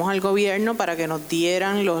demandáramos al gobierno para que nos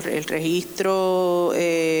dieran el registro,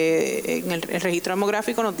 el registro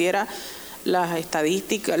demográfico nos diera las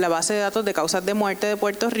estadísticas, la base de datos de causas de muerte de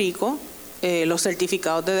Puerto Rico, los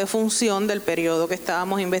certificados de defunción del periodo que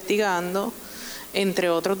estábamos investigando, entre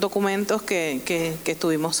otros documentos que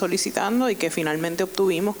estuvimos solicitando y que finalmente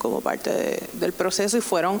obtuvimos como parte del proceso, y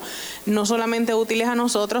fueron no solamente útiles a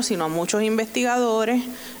nosotros, sino a muchos investigadores,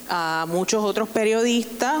 a muchos otros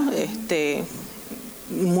periodistas,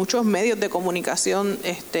 muchos medios de comunicación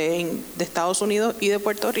de Estados Unidos y de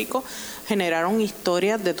Puerto Rico generaron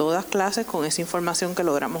historias de todas clases con esa información que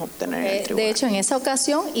logramos obtener en el tribunal. De hecho, en esa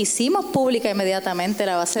ocasión hicimos pública inmediatamente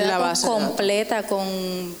la base de datos completa, con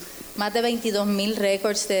más de 22.000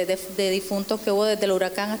 récords de difuntos que hubo desde el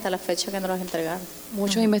huracán hasta la fecha que nos los entregaron.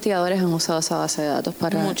 Muchos investigadores han usado esa base de datos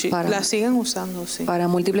para la siguen usando, sí. Para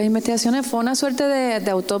múltiples investigaciones. Fue una suerte de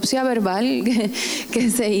autopsia verbal que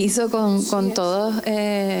se hizo con todos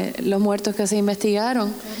los muertos que se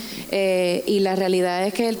investigaron. Y la realidad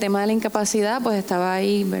es que el tema de la incapacidad pues estaba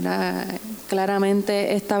ahí, ¿verdad?,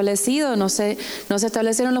 claramente establecido. No se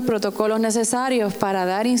establecieron los protocolos necesarios para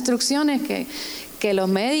dar instrucciones que los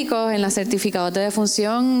médicos en los certificados de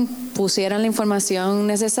defunción pusieran la información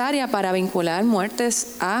necesaria para vincular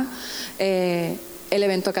muertes a el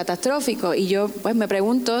evento catastrófico. Y yo pues me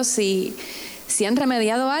pregunto si ¿Si han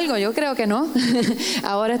remediado algo? Yo creo que no.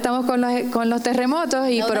 Ahora estamos con los terremotos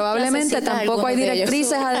y probablemente tampoco hay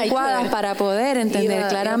directrices adecuadas para poder entender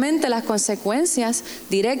claramente las consecuencias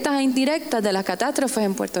directas e indirectas de las catástrofes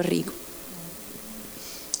en Puerto Rico.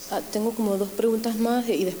 Tengo como 2 preguntas más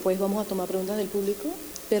y después vamos a tomar preguntas del público,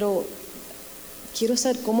 pero quiero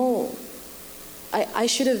saber cómo... I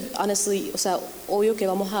should have, honestly, o sea, obvio que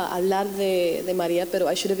vamos a hablar de María,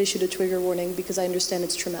 pero I should have issued a trigger warning because I understand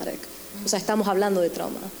it's traumatic. O sea, estamos hablando de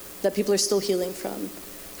trauma that people are still healing from.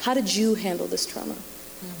 How did you handle this trauma?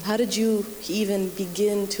 How did you even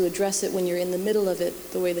begin to address it when you're in the middle of it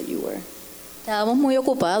the way that you were? Estábamos muy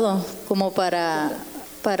ocupados como para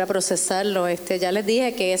procesarlo. Ya les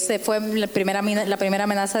dije que ese fue la primera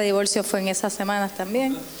amenaza de divorcio fue en esas semanas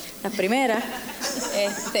también, las primeras.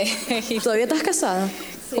 ¿Y todavía estás casada?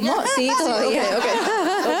 ¿Cómo? Sí, todavía.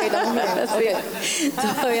 Okay.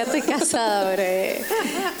 Todavía estoy casada, pero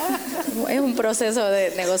es un proceso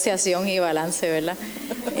de negociación y balance, ¿verdad?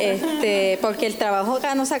 Porque el trabajo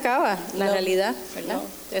acá no se acaba, la realidad, ¿verdad? No.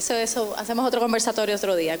 Eso, hacemos otro conversatorio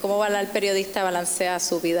otro día, cómo el periodista balancea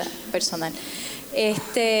su vida personal.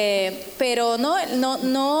 Pero no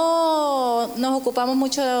nos ocupamos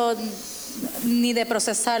mucho ni de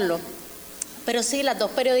procesarlo. Pero sí, las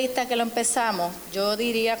 2 periodistas que lo empezamos, yo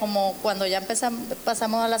diría como cuando ya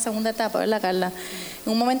pasamos a la segunda etapa, ¿verdad, Carla?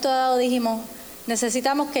 En un momento dado dijimos,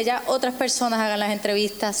 necesitamos que ya otras personas hagan las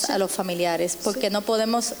entrevistas a los familiares, porque no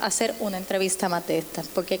podemos hacer una entrevista más de esta,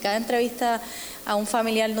 porque cada entrevista a un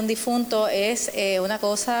familiar de un difunto es una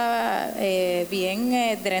cosa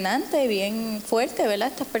bien drenante, bien fuerte, ¿verdad?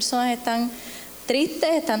 Estas personas están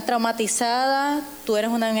tristes, están traumatizadas, tú eres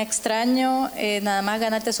un extraño, nada más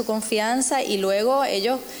ganarte su confianza y luego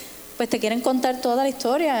ellos pues te quieren contar toda la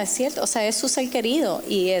historia, es cierto, o sea, es su ser querido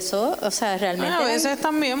y eso, o sea, realmente... Bueno, a veces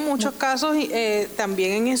también, muchos casos,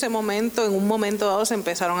 también en ese momento, en un momento dado se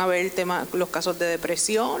empezaron a ver los casos de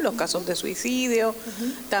depresión, los casos de suicidio,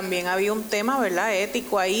 también había un tema, ¿verdad?,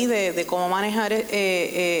 ético ahí de cómo manejar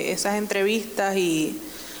esas entrevistas y...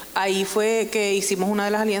 Ahí fue que hicimos una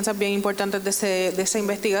de las alianzas bien importantes de esa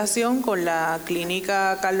investigación con la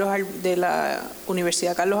clínica de la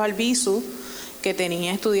Universidad Carlos Albizu, que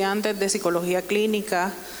tenía estudiantes de psicología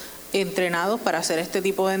clínica entrenados para hacer este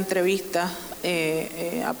tipo de entrevistas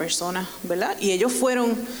a personas, ¿verdad? Y ellos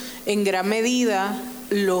fueron en gran medida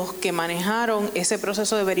los que manejaron ese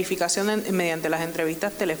proceso de verificación mediante las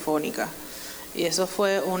entrevistas telefónicas. Y eso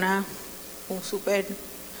fue un súper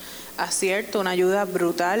acierto, una ayuda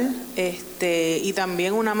brutal, y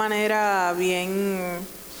también una manera bien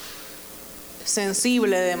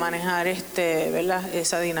sensible de manejar ¿verdad?,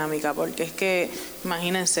 esa dinámica, porque es que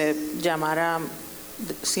imagínense llamar a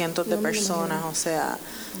cientos de personas, o sea,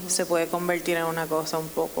 se puede convertir en una cosa un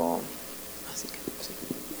poco así que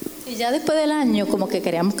sí. Y ya después del año como que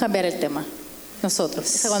queríamos cambiar el tema. Nosotros.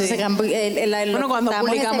 Sí. Cuando se cambió, cuando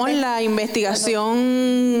publicamos la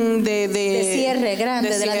investigación de cierre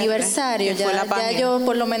grande, del aniversario, ya yo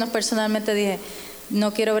por lo menos personalmente dije,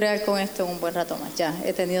 no quiero bregar con esto en un buen rato más. Ya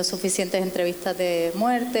he tenido suficientes entrevistas de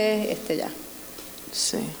muerte, ya.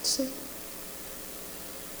 Sí.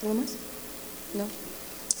 ¿Algo más? No.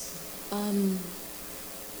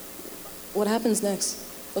 What happens next?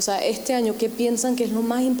 O sea, este año, ¿qué piensan que es lo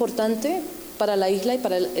más importante para la isla y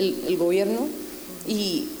para el gobierno?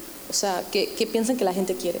 Y, o sea, ¿qué piensan que la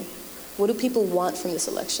gente quiere? What do people want from this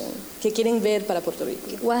election? ¿Qué quieren ver para Puerto Rico?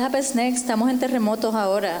 What happens next? Estamos en terremotos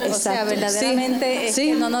ahora. Exacto. O sea, verdaderamente es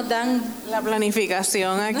que no nos dan... La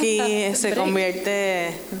planificación aquí se convierte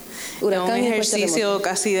en un ejercicio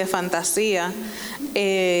casi de fantasía.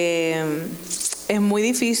 Es muy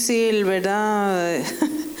difícil, ¿verdad?,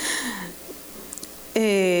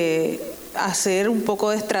 hacer un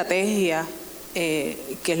poco de estrategia, que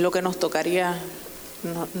es lo que nos tocaría,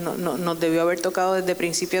 nos debió haber tocado desde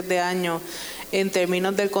principios de año en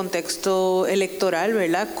términos del contexto electoral,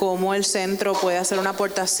 ¿verdad? Cómo el centro puede hacer una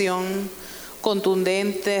aportación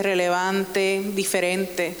contundente, relevante,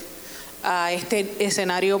 diferente a este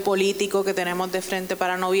escenario político que tenemos de frente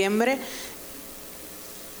para noviembre,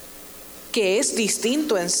 que es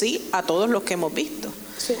distinto en sí a todos los que hemos visto.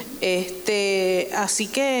 Sí. Así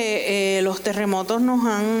que los terremotos nos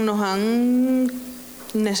han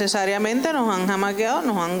necesariamente nos han jamaqueado,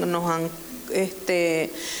 nos han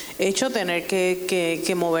hecho tener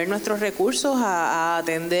que mover nuestros recursos a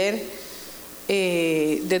atender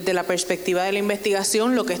desde la perspectiva de la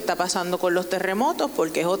investigación lo que está pasando con los terremotos,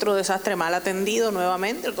 porque es otro desastre mal atendido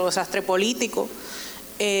nuevamente, otro desastre político.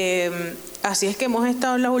 Así es que hemos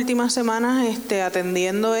estado en las últimas semanas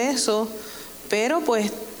atendiendo eso, pero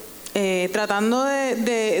pues tratando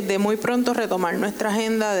de muy pronto retomar nuestra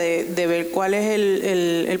agenda, de ver cuál es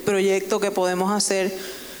el proyecto que podemos hacer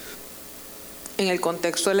en el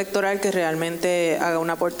contexto electoral que realmente haga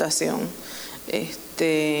una aportación.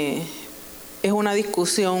 Es una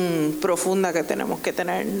discusión profunda que tenemos que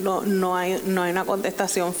tener. No hay una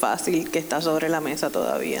contestación fácil que está sobre la mesa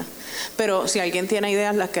todavía. Pero si alguien tiene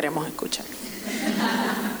ideas, las queremos escuchar.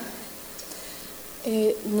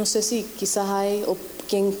 No sé si quizás hay, o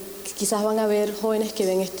quizás van a haber jóvenes que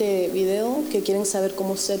ven este video que quieren saber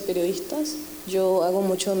cómo ser periodistas. Yo hago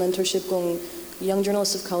mucho mentorship con young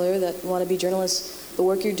journalists of color that want to be journalists. The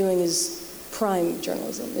work you're doing is prime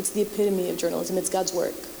journalism. It's the epitome of journalism. It's God's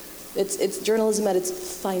work. It's journalism at its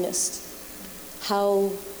finest.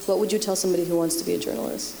 What would you tell somebody who wants to be a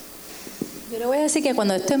journalist? Yo le voy a decir que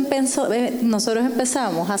cuando esto empezó, nosotros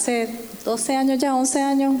empezamos hace 12 años ya, 11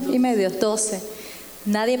 años y medio, 12.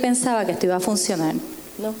 Nadie pensaba que esto iba a funcionar.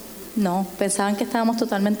 No, pensaban que estábamos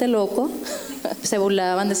totalmente locos. Se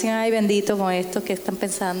burlaban, decían, ay bendito con esto que están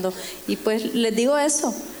pensando. Y pues les digo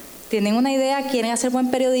eso, tienen una idea, quieren hacer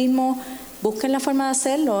buen periodismo, busquen la forma de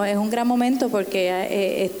hacerlo. Es un gran momento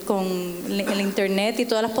porque con el internet y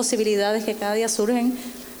todas las posibilidades que cada día surgen,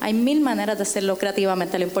 hay 1000 maneras de hacerlo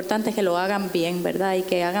creativamente. Lo importante es que lo hagan bien, ¿verdad? Y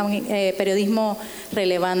que hagan periodismo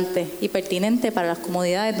relevante y pertinente para las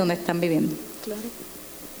comunidades donde están viviendo. Claro.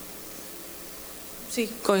 Sí,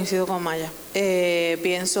 coincido con Maya.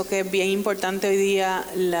 Pienso que es bien importante hoy día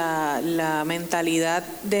la mentalidad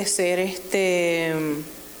de ser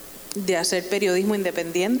de hacer periodismo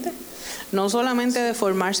independiente, no solamente de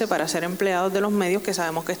formarse para ser empleados de los medios, que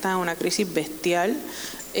sabemos que están en una crisis bestial,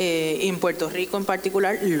 y en Puerto Rico en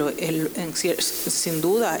particular, sin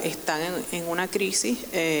duda están en una crisis,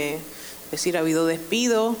 es decir, ha habido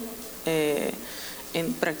despidos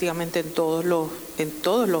prácticamente en todos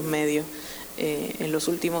los medios en los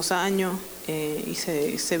últimos años, y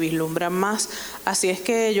se vislumbran más. Así es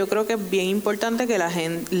que yo creo que es bien importante que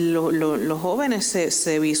los jóvenes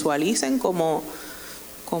se visualicen como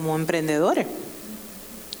emprendedores,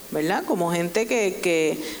 ¿verdad? Como gente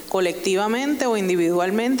que colectivamente o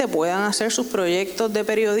individualmente puedan hacer sus proyectos de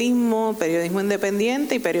periodismo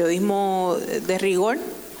independiente y periodismo de rigor.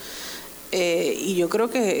 Y yo creo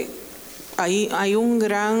que hay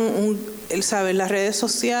las redes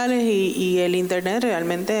sociales y el internet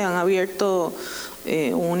realmente han abierto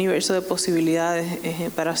un universo de posibilidades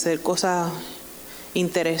para hacer cosas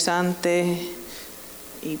interesantes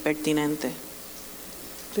y pertinentes.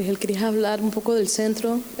 Rigel, ¿querías hablar un poco del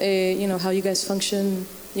centro? How you guys function,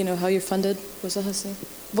 how you're funded, cosas así.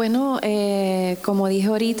 Bueno, como dije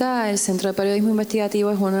ahorita, el Centro de Periodismo Investigativo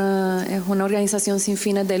es una organización sin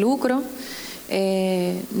fines de lucro.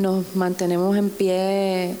 Nos mantenemos en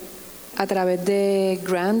pie a través de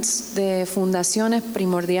grants de fundaciones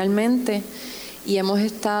primordialmente, y hemos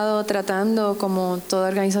estado tratando, como toda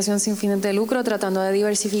organización sin fines de lucro, tratando de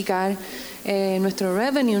diversificar nuestro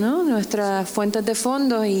revenue, ¿no? Nuestras fuentes de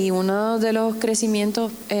fondos, y uno de los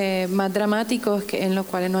crecimientos más dramáticos en los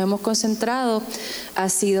cuales nos hemos concentrado ha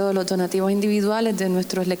sido los donativos individuales de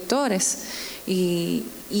nuestros lectores, y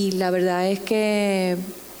la verdad es que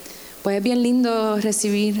pues es bien lindo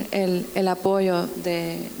recibir el apoyo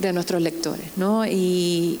de nuestros lectores, ¿no?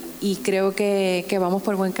 Y creo que vamos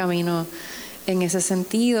por buen camino en ese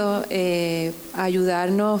sentido,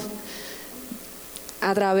 ayudarnos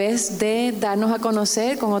a través de darnos a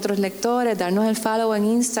conocer con otros lectores, darnos el follow en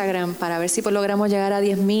Instagram para ver si logramos llegar a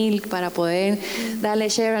 10,000 para poder darle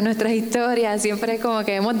share a nuestras historias. Siempre como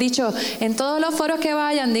que hemos dicho, en todos los foros que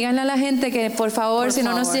vayan, díganle a la gente que por favor, si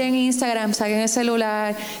no nos siguen en Instagram, saquen el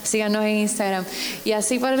celular, síganos en Instagram. Y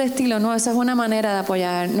así por el estilo, ¿no? Esa es una manera de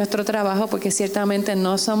apoyar nuestro trabajo, porque ciertamente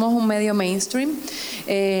no somos un medio mainstream,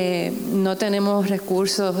 no tenemos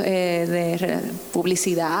recursos de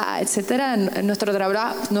publicidad, etcétera.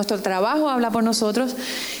 Nuestro trabajo habla por nosotros,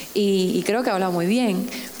 y creo que habla muy bien,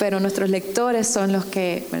 pero nuestros lectores son los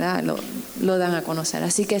que, ¿verdad?, lo dan a conocer.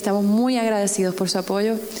 Así que estamos muy agradecidos por su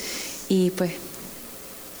apoyo, y pues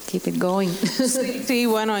keep it going. Sí,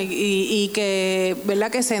 bueno, y que, ¿verdad?,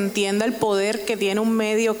 que se entienda el poder que tiene un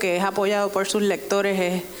medio que es apoyado por sus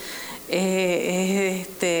lectores.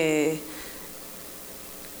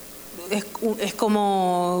 Es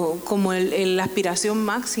como la aspiración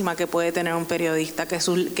máxima que puede tener un periodista,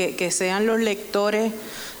 que sean los lectores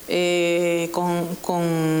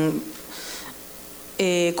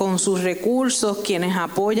con sus recursos quienes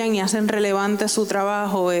apoyan y hacen relevante su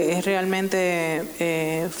trabajo. Es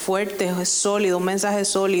realmente fuerte, es sólido, un mensaje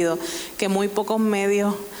sólido que muy pocos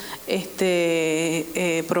medios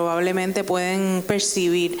probablemente pueden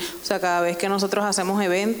percibir. O sea, cada vez que nosotros hacemos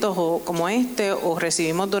eventos como este o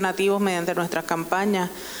recibimos donativos mediante nuestras campañas,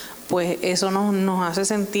 pues eso nos hace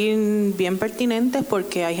sentir bien pertinentes,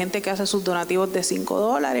 porque hay gente que hace sus donativos de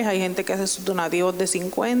 $5, hay gente que hace sus donativos de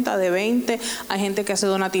 50, de 20, hay gente que hace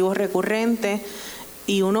donativos recurrentes,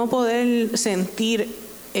 y uno poder sentir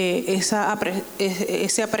ese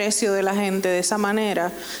aprecio de la gente de esa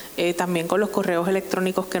manera, también con los correos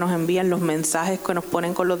electrónicos que nos envían, los mensajes que nos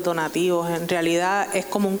ponen con los donativos, en realidad es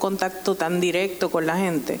como un contacto tan directo con la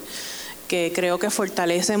gente que creo que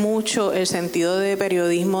fortalece mucho el sentido de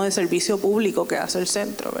periodismo de servicio público que hace el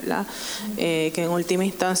centro, ¿verdad? Que en última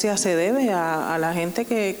instancia se debe a la gente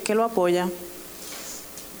que lo apoya.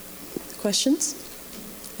 Questions?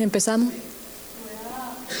 Empezamos.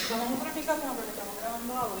 Vamos a poner mi cámara porque estamos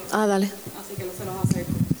grabando audio. Ah, dale. Así que se los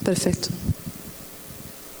acerco. Perfecto.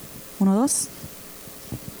 1, 2.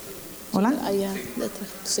 Hola. Allá detrás.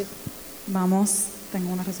 Sí. Vamos,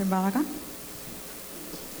 tengo una reservada acá.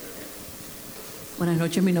 Buenas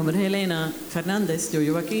noches, mi nombre es Elena Fernández. Yo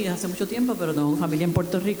vivo aquí hace mucho tiempo, pero tengo familia en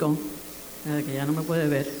Puerto Rico, que ya no me puede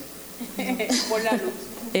ver. Por la luz.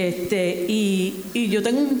 Y yo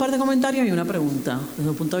tengo un par de comentarios y una pregunta.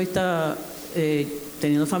 Desde un punto de vista,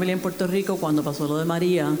 teniendo familia en Puerto Rico, cuando pasó lo de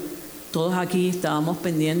María, todos aquí estábamos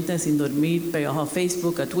pendientes, sin dormir, pegados a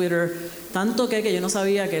Facebook, a Twitter, tanto que yo no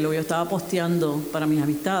sabía que lo yo estaba posteando para mis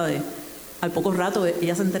amistades. Al poco rato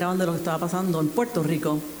ellas se enteraban de lo que estaba pasando en Puerto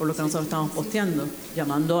Rico, por lo que nosotros estábamos posteando,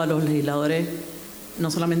 llamando a los legisladores, no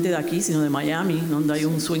solamente de aquí, sino de Miami, donde hay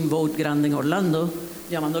un swing vote grande en Orlando,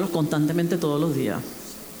 llamándolos constantemente todos los días.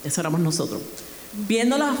 Eso éramos nosotros.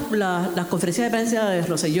 Viendo las conferencias de prensa de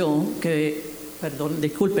Rosselló, que, perdón,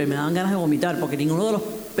 disculpe, me daban ganas de vomitar, porque ninguno de los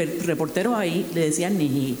reporteros ahí le decían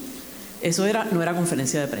ni. Eso no era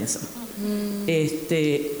conferencia de prensa.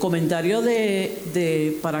 Comentario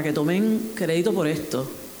para que tomen crédito por esto.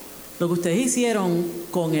 Lo que ustedes hicieron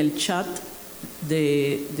con el chat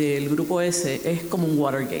del grupo ese es como un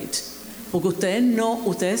Watergate. Porque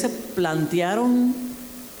ustedes se plantearon,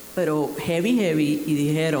 pero heavy, y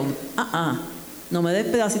dijeron, no me des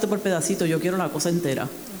pedacito por pedacito, yo quiero la cosa entera.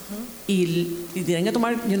 Y tienen que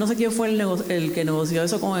tomar, yo no sé quién fue el que negoció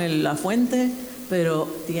eso con la fuente, pero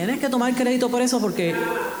tienes que tomar crédito por eso, porque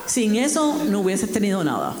sin eso no hubieses tenido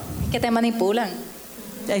nada. Es que te manipulan.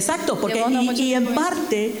 Exacto, porque y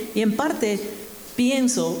en parte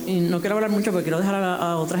pienso, y no quiero hablar mucho porque quiero dejar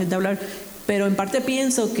a otra gente hablar, pero en parte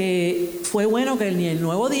pienso que fue bueno que ni el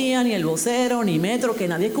Nuevo Día, ni el Vocero, ni Metro, que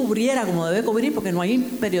nadie cubriera como debe cubrir, porque no hay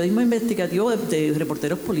periodismo investigativo de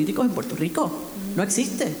reporteros políticos en Puerto Rico. No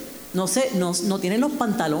existe. No tienen los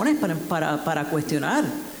pantalones para cuestionar.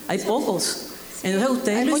 Hay pocos. Entonces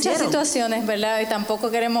ustedes hay lo muchas hicieron. Situaciones, ¿verdad? Y tampoco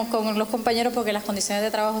queremos con los compañeros porque las condiciones de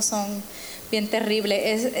trabajo son bien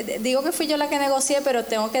terribles. Digo que fui yo la que negocié, pero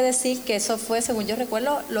tengo que decir que eso fue, según yo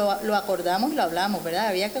recuerdo, lo acordamos y lo hablamos, ¿verdad?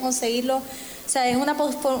 Había que conseguirlo. O sea,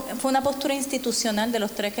 fue una postura institucional de los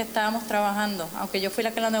tres que estábamos trabajando. Aunque yo fui la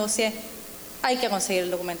que lo negocié, hay que conseguir el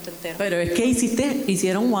documento entero. Pero es que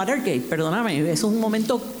hicieron Watergate, perdóname. Eso es un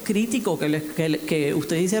momento crítico que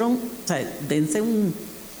ustedes hicieron. O sea, dense un...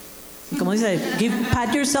 ¿Cómo dice?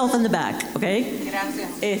 Pat yourself on the back, ¿ok?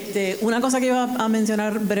 Gracias. Una cosa que iba a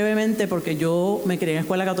mencionar brevemente, porque yo me crié en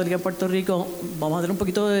Escuela Católica en Puerto Rico, vamos a hacer un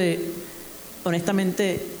poquito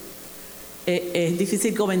honestamente, es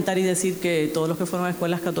difícil comentar y decir que todos los que fueron a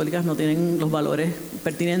escuelas católicas no tienen los valores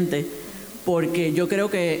pertinentes, porque yo creo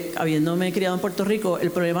que, habiéndome criado en Puerto Rico,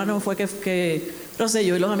 el problema no fue que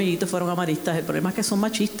Rosselló y los amiguitos fueron amaristas, el problema es que son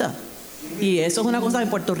machistas. Y eso es una cosa en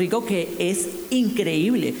Puerto Rico que es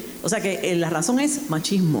increíble. O sea que la razón es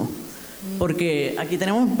machismo. Porque aquí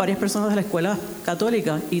tenemos varias personas de la escuela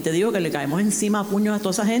católica y te digo que le caemos encima a puños a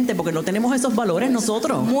toda esa gente porque no tenemos esos valores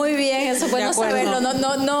nosotros. Muy bien, eso es bueno saberlo.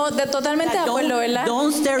 Totalmente de acuerdo, ¿verdad?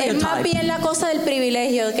 Don't stereotype. Es más bien la cosa del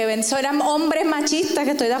privilegio, que eran hombres machistas,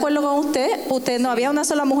 que estoy de acuerdo con usted. Usted no había una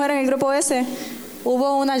sola mujer en el grupo ese.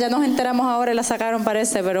 Hubo una, ya nos enteramos ahora y la sacaron,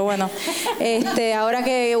 parece, pero bueno, ahora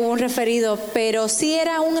que hubo un referido, pero sí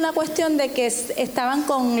era una cuestión de que estaban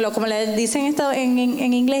con como le dicen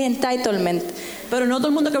en inglés, entitlement. Pero no todo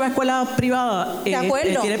el mundo que va a escuela privada de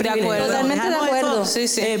acuerdo, tiene privilegio. Totalmente de acuerdo.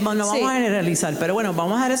 No vamos a generalizar, pero bueno,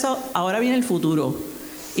 vamos a dejar eso. Ahora viene el futuro.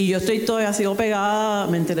 Y yo todavía sigo pegada,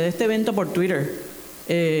 me enteré de este evento por Twitter.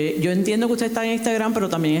 Yo entiendo que usted está en Instagram, pero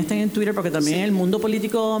también está en Twitter, porque también el mundo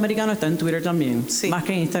político americano está en Twitter también, más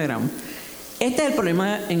que en Instagram. Este es el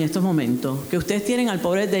problema en estos momentos, que ustedes tienen al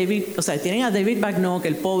pobre David, o sea, tienen a David Bagnall, que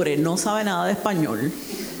el pobre no sabe nada de español,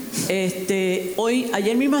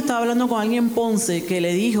 Ayer mismo estaba hablando con alguien en Ponce que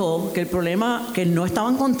le dijo que el problema, que no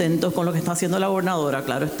estaban contentos con lo que está haciendo la gobernadora,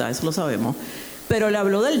 claro está, eso lo sabemos, pero le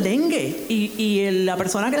habló del dengue y la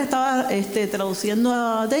persona que le estaba traduciendo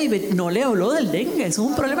a David no le habló del dengue. Eso es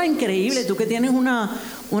un problema increíble. Tú que tienes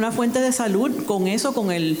una fuente de salud con eso,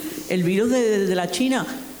 con el virus de la China.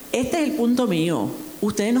 Este es el punto mío.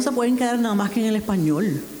 Ustedes no se pueden quedar nada más que en el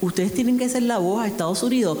español. Ustedes tienen que ser la voz a Estados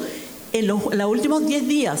Unidos. En los últimos 10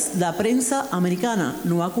 días, la prensa americana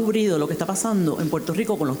no ha cubrido lo que está pasando en Puerto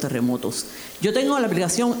Rico con los terremotos. Yo tengo la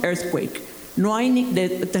aplicación Earthquake. No hay de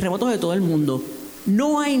terremotos de todo el mundo.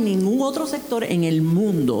 No hay ningún otro sector en el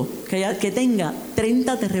mundo que tenga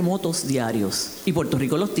 30 terremotos diarios. Y Puerto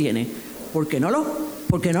Rico los tiene. ¿Por qué no los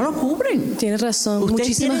cubren? Tienes razón.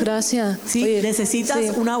 Muchísimas gracias. Sí, oye,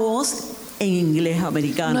 necesitas una voz en inglés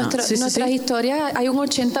americana. Nuestras historias, hay un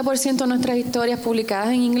 80% de nuestras historias publicadas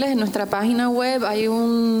en inglés. En nuestra página web hay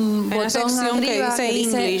un botón arriba que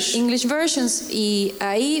dice English Versions, y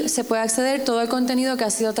ahí se puede acceder todo el contenido que ha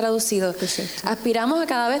sido traducido. Perfecto. Aspiramos a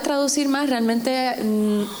cada vez traducir más. Realmente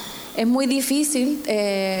es muy difícil.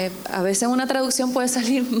 A veces una traducción puede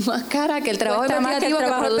salir más cara que el trabajo investigativo que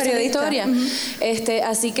produce la historia.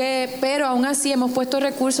 Así que, pero aún así hemos puesto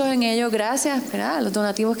recursos en ello gracias a los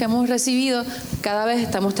donativos que hemos recibido. Cada vez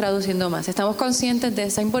estamos traduciendo más. Estamos conscientes de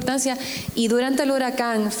esa importancia, y durante el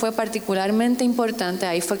huracán fue particularmente importante.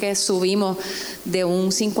 Ahí fue que subimos de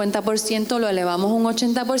un 50%, lo elevamos a un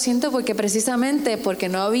 80%, porque precisamente porque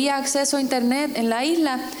no había acceso a internet en la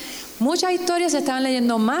isla, muchas historias se estaban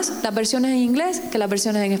leyendo más las versiones en inglés que las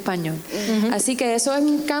versiones en español. Así que eso es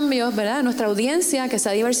un cambio, ¿verdad? Nuestra audiencia que se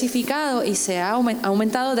ha diversificado y se ha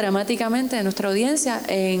aumentado dramáticamente nuestra audiencia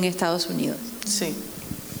en Estados Unidos. Sí.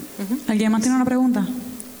 ¿Alguien más tiene una pregunta?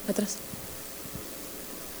 Atrás.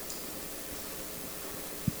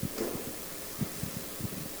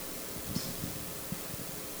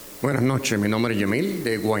 Buenas noches, mi nombre es Yamil,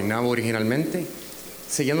 de Guaynabo originalmente.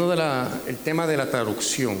 Siguiendo el tema de la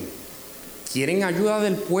traducción, ¿quieren ayuda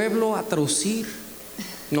del pueblo a traducir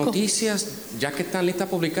noticias ya que están listas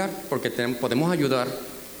a publicar? Porque podemos ayudar.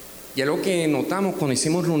 Y algo que notamos cuando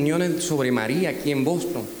hicimos reuniones sobre María aquí en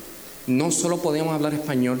Boston, no solo podíamos hablar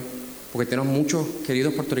español, porque tenemos muchos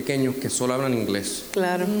queridos puertorriqueños que solo hablan inglés.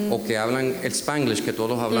 Claro. O que hablan el Spanglish, que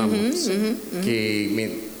todos hablamos.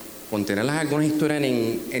 Con tener algunas historias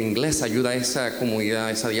en inglés ayuda a esa comunidad,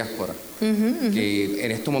 a esa diáspora, que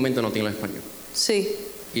en estos momentos no tiene el español. Sí.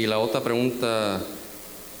 Y la otra pregunta,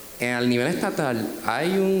 al nivel estatal,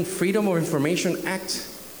 ¿hay un Freedom of Information Act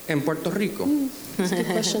en Puerto Rico?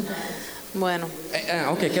 Bueno.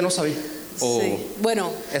 Que no sabía. Sí. Bueno.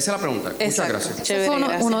 Esa es la pregunta. Exacto. Muchas gracias. Ese fue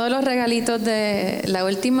uno de los regalitos de la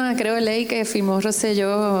última, creo, ley que firmó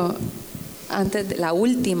Rosselló antes de la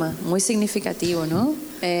última, muy significativo, ¿no?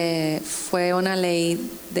 Fue una ley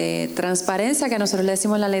de transparencia, que nosotros le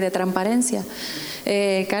decimos la ley de transparencia.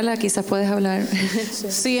 Carla, quizás puedes hablar.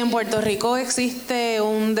 Sí, en Puerto Rico existe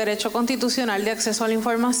un derecho constitucional de acceso a la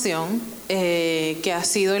información, que ha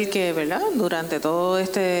sido el que, ¿verdad?, durante todo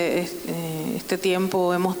este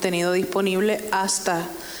tiempo hemos tenido disponible hasta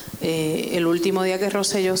el último día que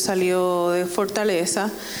Rosselló salió de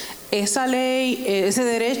Fortaleza. Esa ley, ese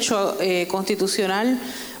derecho constitucional,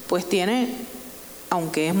 pues tiene,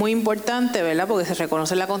 aunque es muy importante, ¿verdad?, porque se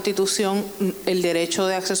reconoce en la Constitución el derecho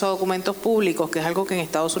de acceso a documentos públicos, que es algo que en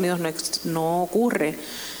Estados Unidos no ocurre.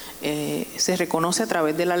 Se reconoce a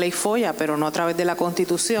través de la ley FOIA, pero no a través de la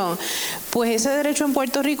Constitución. Pues ese derecho en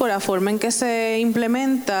Puerto Rico, la forma en que se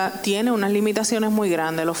implementa, tiene unas limitaciones muy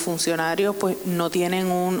grandes. Los funcionarios pues no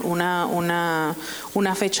tienen una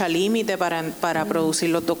fecha límite para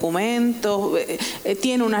producir los documentos,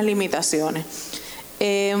 tiene unas limitaciones.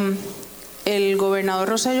 El gobernador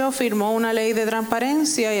Rosselló firmó una ley de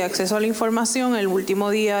transparencia y acceso a la información el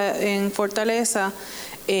último día en Fortaleza,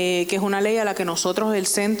 que es una ley a la que nosotros, el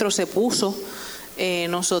centro, se puso.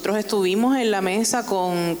 Nosotros estuvimos en la mesa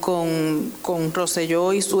con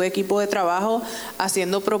Rosselló y su equipo de trabajo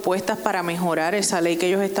haciendo propuestas para mejorar esa ley que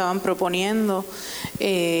ellos estaban proponiendo.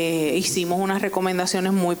 Hicimos unas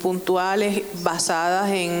recomendaciones muy puntuales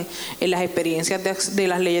basadas en las experiencias de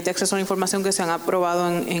las leyes de acceso a la información que se han aprobado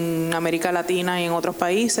en América Latina y en otros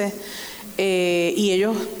países. Y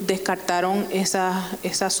ellos descartaron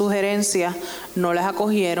esas sugerencias, no las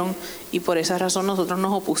acogieron, y por esa razón nosotros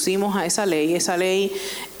nos opusimos a esa ley. Esa ley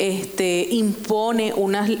impone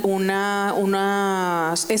unas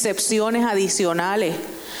excepciones adicionales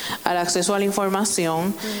al acceso a la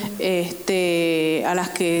información, a las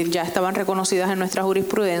que ya estaban reconocidas en nuestra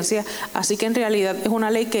jurisprudencia. Así que en realidad es una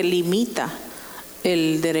ley que limita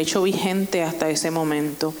el derecho vigente hasta ese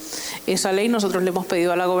momento. Esa ley nosotros le hemos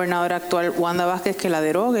pedido a la gobernadora actual, Wanda Vázquez, que la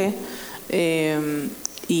derogue,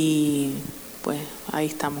 y pues ahí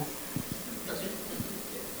estamos.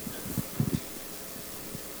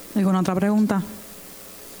 ¿Alguna otra pregunta?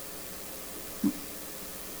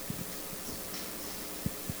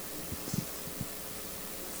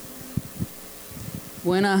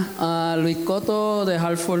 Buenas, a Luis Coto de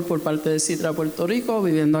Hartford por parte de Sidra, Puerto Rico,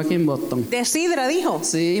 viviendo aquí en Boston. ¿De Sidra, dijo?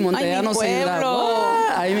 Sí, Montellano Sidra.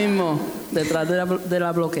 Ahí mismo, detrás de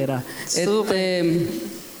la bloquera.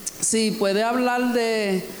 Sí, puede hablar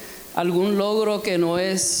de algún logro que no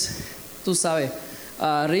es, tú sabes,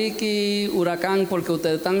 Ricky, Huracán, porque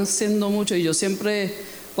ustedes están haciendo mucho y yo siempre,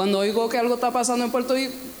 cuando oigo que algo está pasando en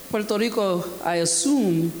Puerto Rico, I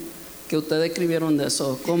assume que ustedes escribieron de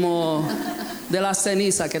eso, como de la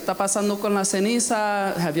ceniza. ¿Qué está pasando con la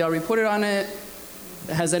ceniza? Have you reported on it?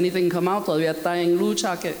 Has anything come out? ¿Todavía está en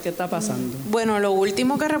lucha? ¿Qué está pasando? Bueno, lo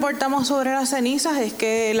último que reportamos sobre las cenizas es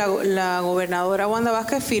que la gobernadora Wanda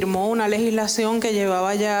Vázquez firmó una legislación que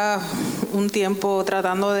llevaba ya un tiempo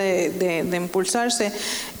tratando de impulsarse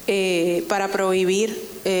para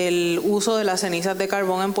prohibir el uso de las cenizas de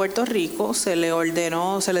carbón en Puerto Rico. Se le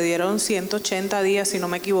dieron 180 días, si no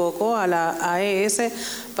me equivoco, a la AES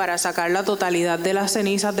para sacar la totalidad de las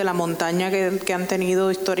cenizas de la montaña que han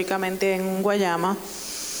tenido históricamente en Guayama.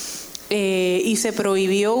 Y se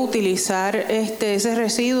prohibió utilizar ese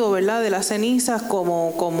residuo, ¿verdad?, de las cenizas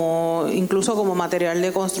incluso como material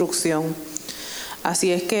de construcción.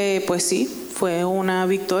 Así es que, pues sí, fue una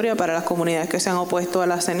victoria para las comunidades que se han opuesto a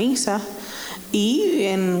las cenizas y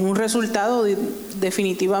en un resultado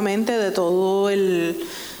definitivamente de todo el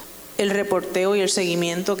reporteo y el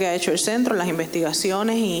seguimiento que ha hecho el centro, las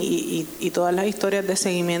investigaciones y todas las historias de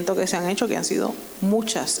seguimiento que se han hecho, que han sido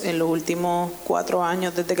muchas en los últimos 4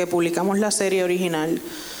 años desde que publicamos la serie original.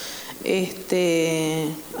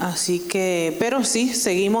 Así que, pero sí,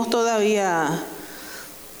 seguimos todavía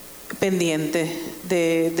pendientes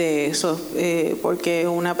de eso, porque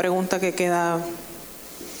una pregunta que queda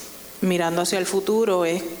mirando hacia el futuro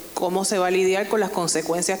es cómo se va a lidiar con las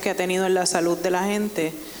consecuencias que ha tenido en la salud de la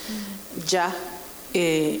gente ya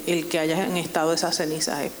el que hayan estado esas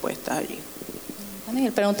cenizas expuestas allí. Y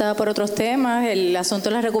él preguntaba por otros temas. El asunto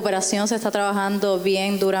de la recuperación se está trabajando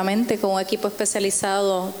bien duramente con un equipo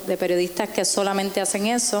especializado de periodistas que solamente hacen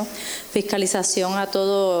eso, fiscalización a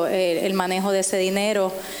todo el manejo de ese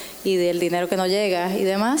dinero y del dinero que no llega y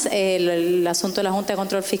demás. El asunto de la Junta de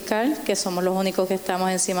Control Fiscal, que somos los únicos que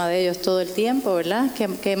estamos encima de ellos todo el tiempo, ¿verdad?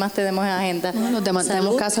 ¿Qué más tenemos en agenda? Los demás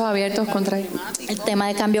tenemos casos abiertos contra ellos. El tema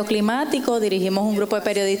de cambio climático, dirigimos un grupo de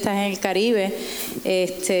periodistas en el Caribe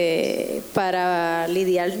para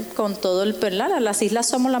lidiar con todo ¿verdad? Las islas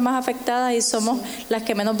somos las más afectadas y somos las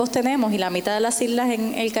que menos voz tenemos, y la mitad de las islas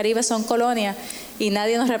en el Caribe son colonias y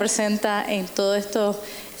nadie nos representa en todos estos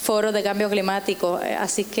foros de cambio climático,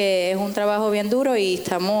 así que es un trabajo bien duro y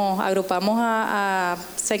agrupamos a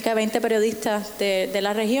cerca de 20 periodistas de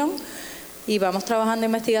la región y vamos trabajando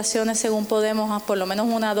investigaciones según podemos, por lo menos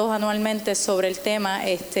 1 o 2 anualmente sobre el tema.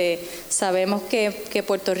 Sabemos que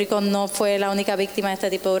Puerto Rico no fue la única víctima de este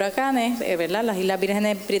tipo de huracanes, ¿verdad? Las Islas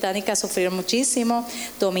Vírgenes Británicas sufrieron muchísimo,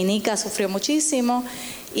 Dominica sufrió muchísimo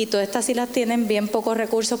y todas estas islas tienen bien pocos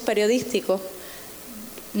recursos periodísticos.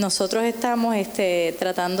 Nosotros estamos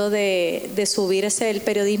tratando de subir el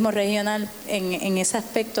periodismo regional en ese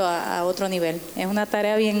aspecto a otro nivel. Es una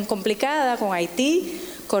tarea bien complicada con Haití,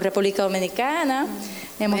 con República Dominicana.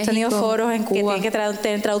 Hemos México, tenido foros en que Cuba. tienen que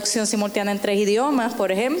tener traducción simultánea en 3 idiomas,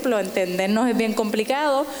 por ejemplo. Entendernos es bien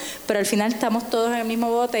complicado, pero al final estamos todos en el mismo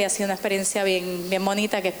bote y ha sido una experiencia bien, bien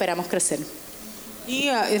bonita que esperamos crecer. Y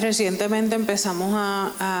recientemente empezamos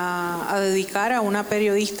a dedicar a una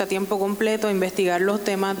periodista a tiempo completo a investigar los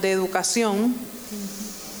temas de educación,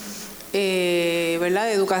 ¿verdad?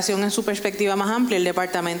 De educación en su perspectiva más amplia, el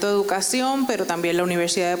Departamento de Educación, pero también la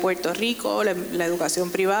Universidad de Puerto Rico, la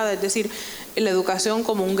educación privada, es decir, la educación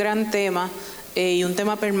como un gran tema y un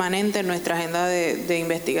tema permanente en nuestra agenda de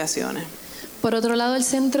investigaciones. Por otro lado, el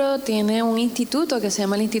centro tiene un instituto que se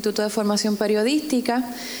llama el Instituto de Formación Periodística,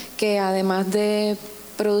 que además de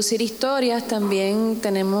producir historias, también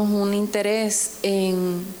tenemos un interés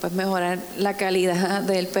en mejorar la calidad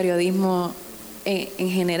del periodismo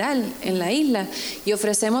en general en la isla, y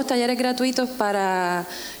ofrecemos talleres gratuitos para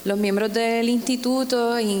los miembros del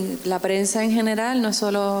instituto y la prensa en general, no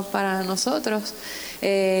solo para nosotros,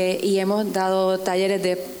 y hemos dado talleres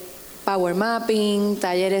de power mapping,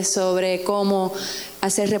 talleres sobre cómo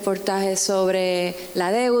hacer reportajes sobre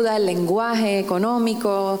la deuda, el lenguaje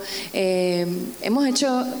económico. Hemos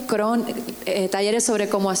hecho talleres sobre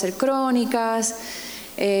cómo hacer crónicas.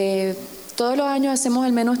 Todos los años hacemos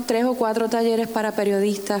al menos 3 o 4 talleres para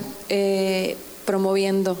periodistas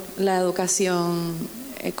promoviendo la educación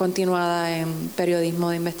continuada en periodismo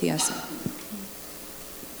de investigación.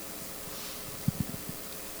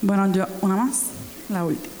 Bueno, yo, una más, la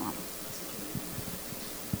última.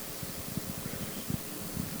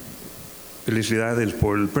 Felicidades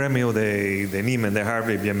por el premio de Nieman de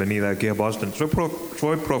Harvard. Bienvenida aquí a Boston.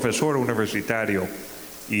 Soy profesor universitario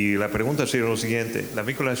y la pregunta sería lo siguiente. La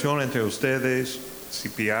vinculación entre ustedes,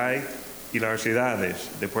 Cpi y las universidades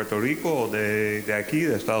de Puerto Rico o de aquí,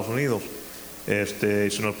 de Estados Unidos.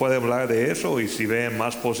 Si nos puede hablar de eso y si ven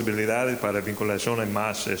más posibilidades para vinculaciones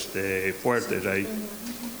más fuertes ahí.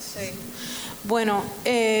 Sí. Bueno,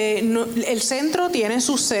 el centro tiene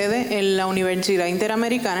su sede en la Universidad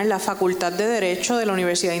Interamericana, en la Facultad de Derecho de la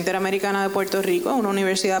Universidad Interamericana de Puerto Rico, una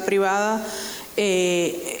universidad privada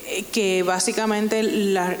que básicamente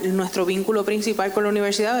nuestro vínculo principal con la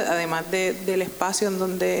universidad, además del espacio en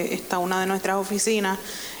donde está una de nuestras oficinas,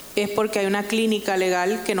 es porque hay una clínica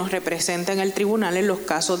legal que nos representa en el tribunal en los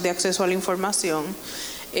casos de acceso a la información.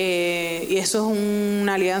 Y eso es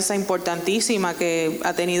una alianza importantísima que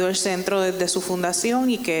ha tenido el centro desde su fundación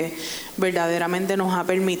y que verdaderamente nos ha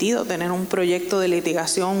permitido tener un proyecto de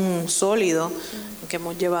litigación sólido, que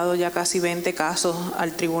hemos llevado ya casi 20 casos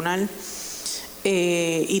al tribunal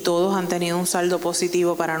y todos han tenido un saldo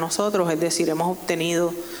positivo para nosotros, es decir, hemos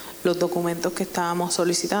obtenido los documentos que estábamos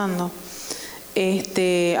solicitando.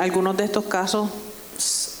 Algunos de estos casos,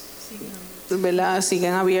 ¿verdad?,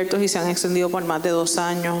 siguen abiertos y se han extendido por más de 2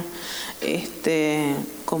 años,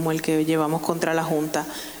 como el que llevamos contra la Junta.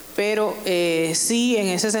 Pero sí, en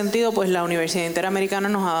ese sentido, pues la Universidad Interamericana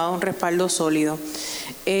nos ha dado un respaldo sólido.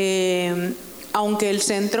 Aunque el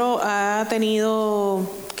centro ha tenido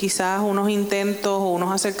quizás unos intentos o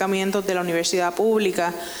unos acercamientos de la universidad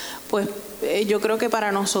pública, pues yo creo que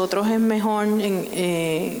para nosotros es mejor,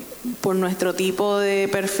 por nuestro tipo de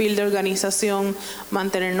perfil de organización,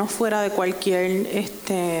 mantenernos fuera de cualquier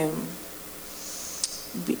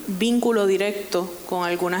vínculo directo con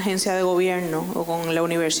alguna agencia de gobierno o con la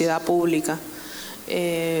universidad pública.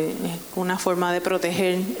 Es una forma de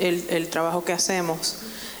proteger el trabajo que hacemos.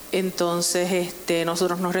 Entonces,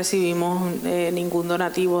 nosotros no recibimos ningún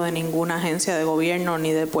donativo de ninguna agencia de gobierno,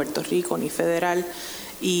 ni de Puerto Rico, ni federal.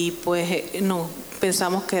 Y pues no,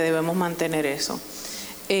 pensamos que debemos mantener eso.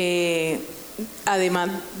 Además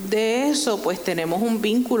de eso, pues tenemos un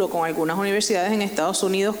vínculo con algunas universidades en Estados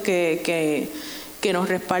Unidos que nos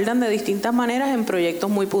respaldan de distintas maneras en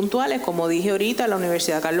proyectos muy puntuales. Como dije ahorita, la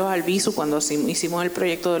Universidad Carlos Albizu, cuando hicimos el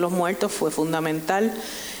proyecto de los muertos, fue fundamental.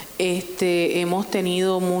 Hemos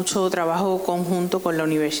tenido mucho trabajo conjunto con la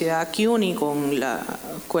Universidad CUNY, con la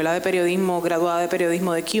Escuela de Periodismo, graduada de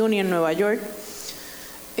Periodismo de CUNY en Nueva York.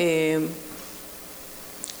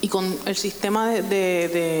 Y con el sistema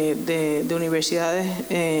de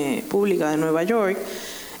universidades públicas de Nueva York,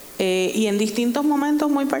 y en distintos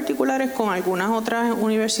momentos muy particulares con algunas otras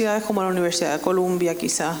universidades como la Universidad de Columbia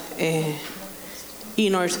quizás, y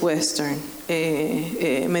Northwestern,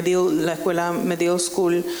 la escuela Medill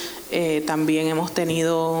School. También hemos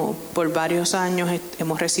tenido por varios años,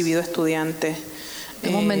 hemos recibido estudiantes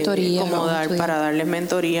mentoría, para darles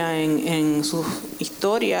mentoría en sus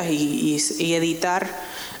historias y editar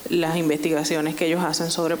las investigaciones que ellos hacen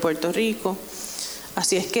sobre Puerto Rico.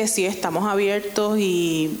 Así es que sí, estamos abiertos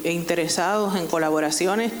e interesados en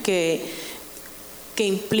colaboraciones que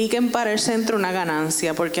impliquen para el centro una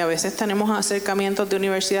ganancia, porque a veces tenemos acercamientos de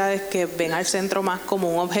universidades que ven al centro más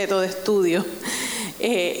como un objeto de estudio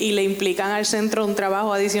y le implican al centro un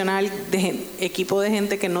trabajo adicional de equipo de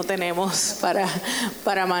gente que no tenemos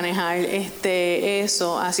para manejar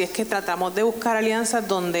eso. Así es que tratamos de buscar alianzas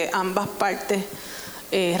donde ambas partes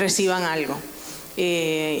reciban algo.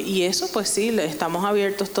 Y eso, pues sí, estamos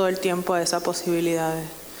abiertos todo el tiempo a esas posibilidades,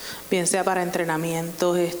 bien sea para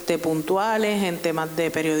entrenamientos puntuales, en temas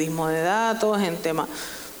de periodismo de datos,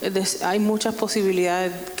 hay muchas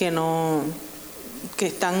posibilidades que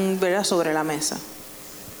están, ¿verdad?, sobre la mesa.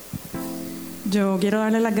 Yo quiero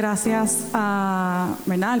darle las gracias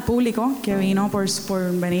al público que vino por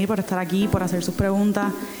venir, por estar aquí, por hacer sus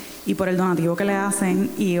preguntas y por el donativo que le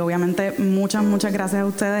hacen. Y obviamente muchas gracias a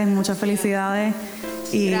ustedes, muchas felicidades.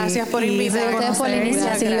 Gracias por invitarme. Gracias por la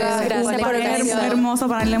iniciativa. Gracias por el hermoso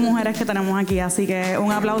panel de mujeres que tenemos aquí. Así que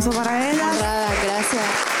un aplauso para ellas. Gracias.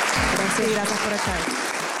 Y gracias por estar.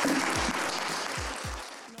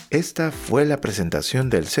 Esta fue la presentación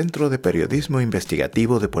del Centro de Periodismo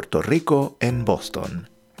Investigativo de Puerto Rico en Boston.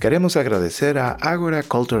 Queremos agradecer a Agora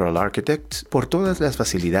Cultural Architects por todas las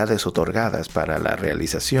facilidades otorgadas para la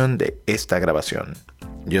realización de esta grabación.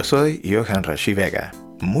 Yo soy Johan Rashi Vega.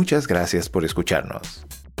 Muchas gracias por escucharnos.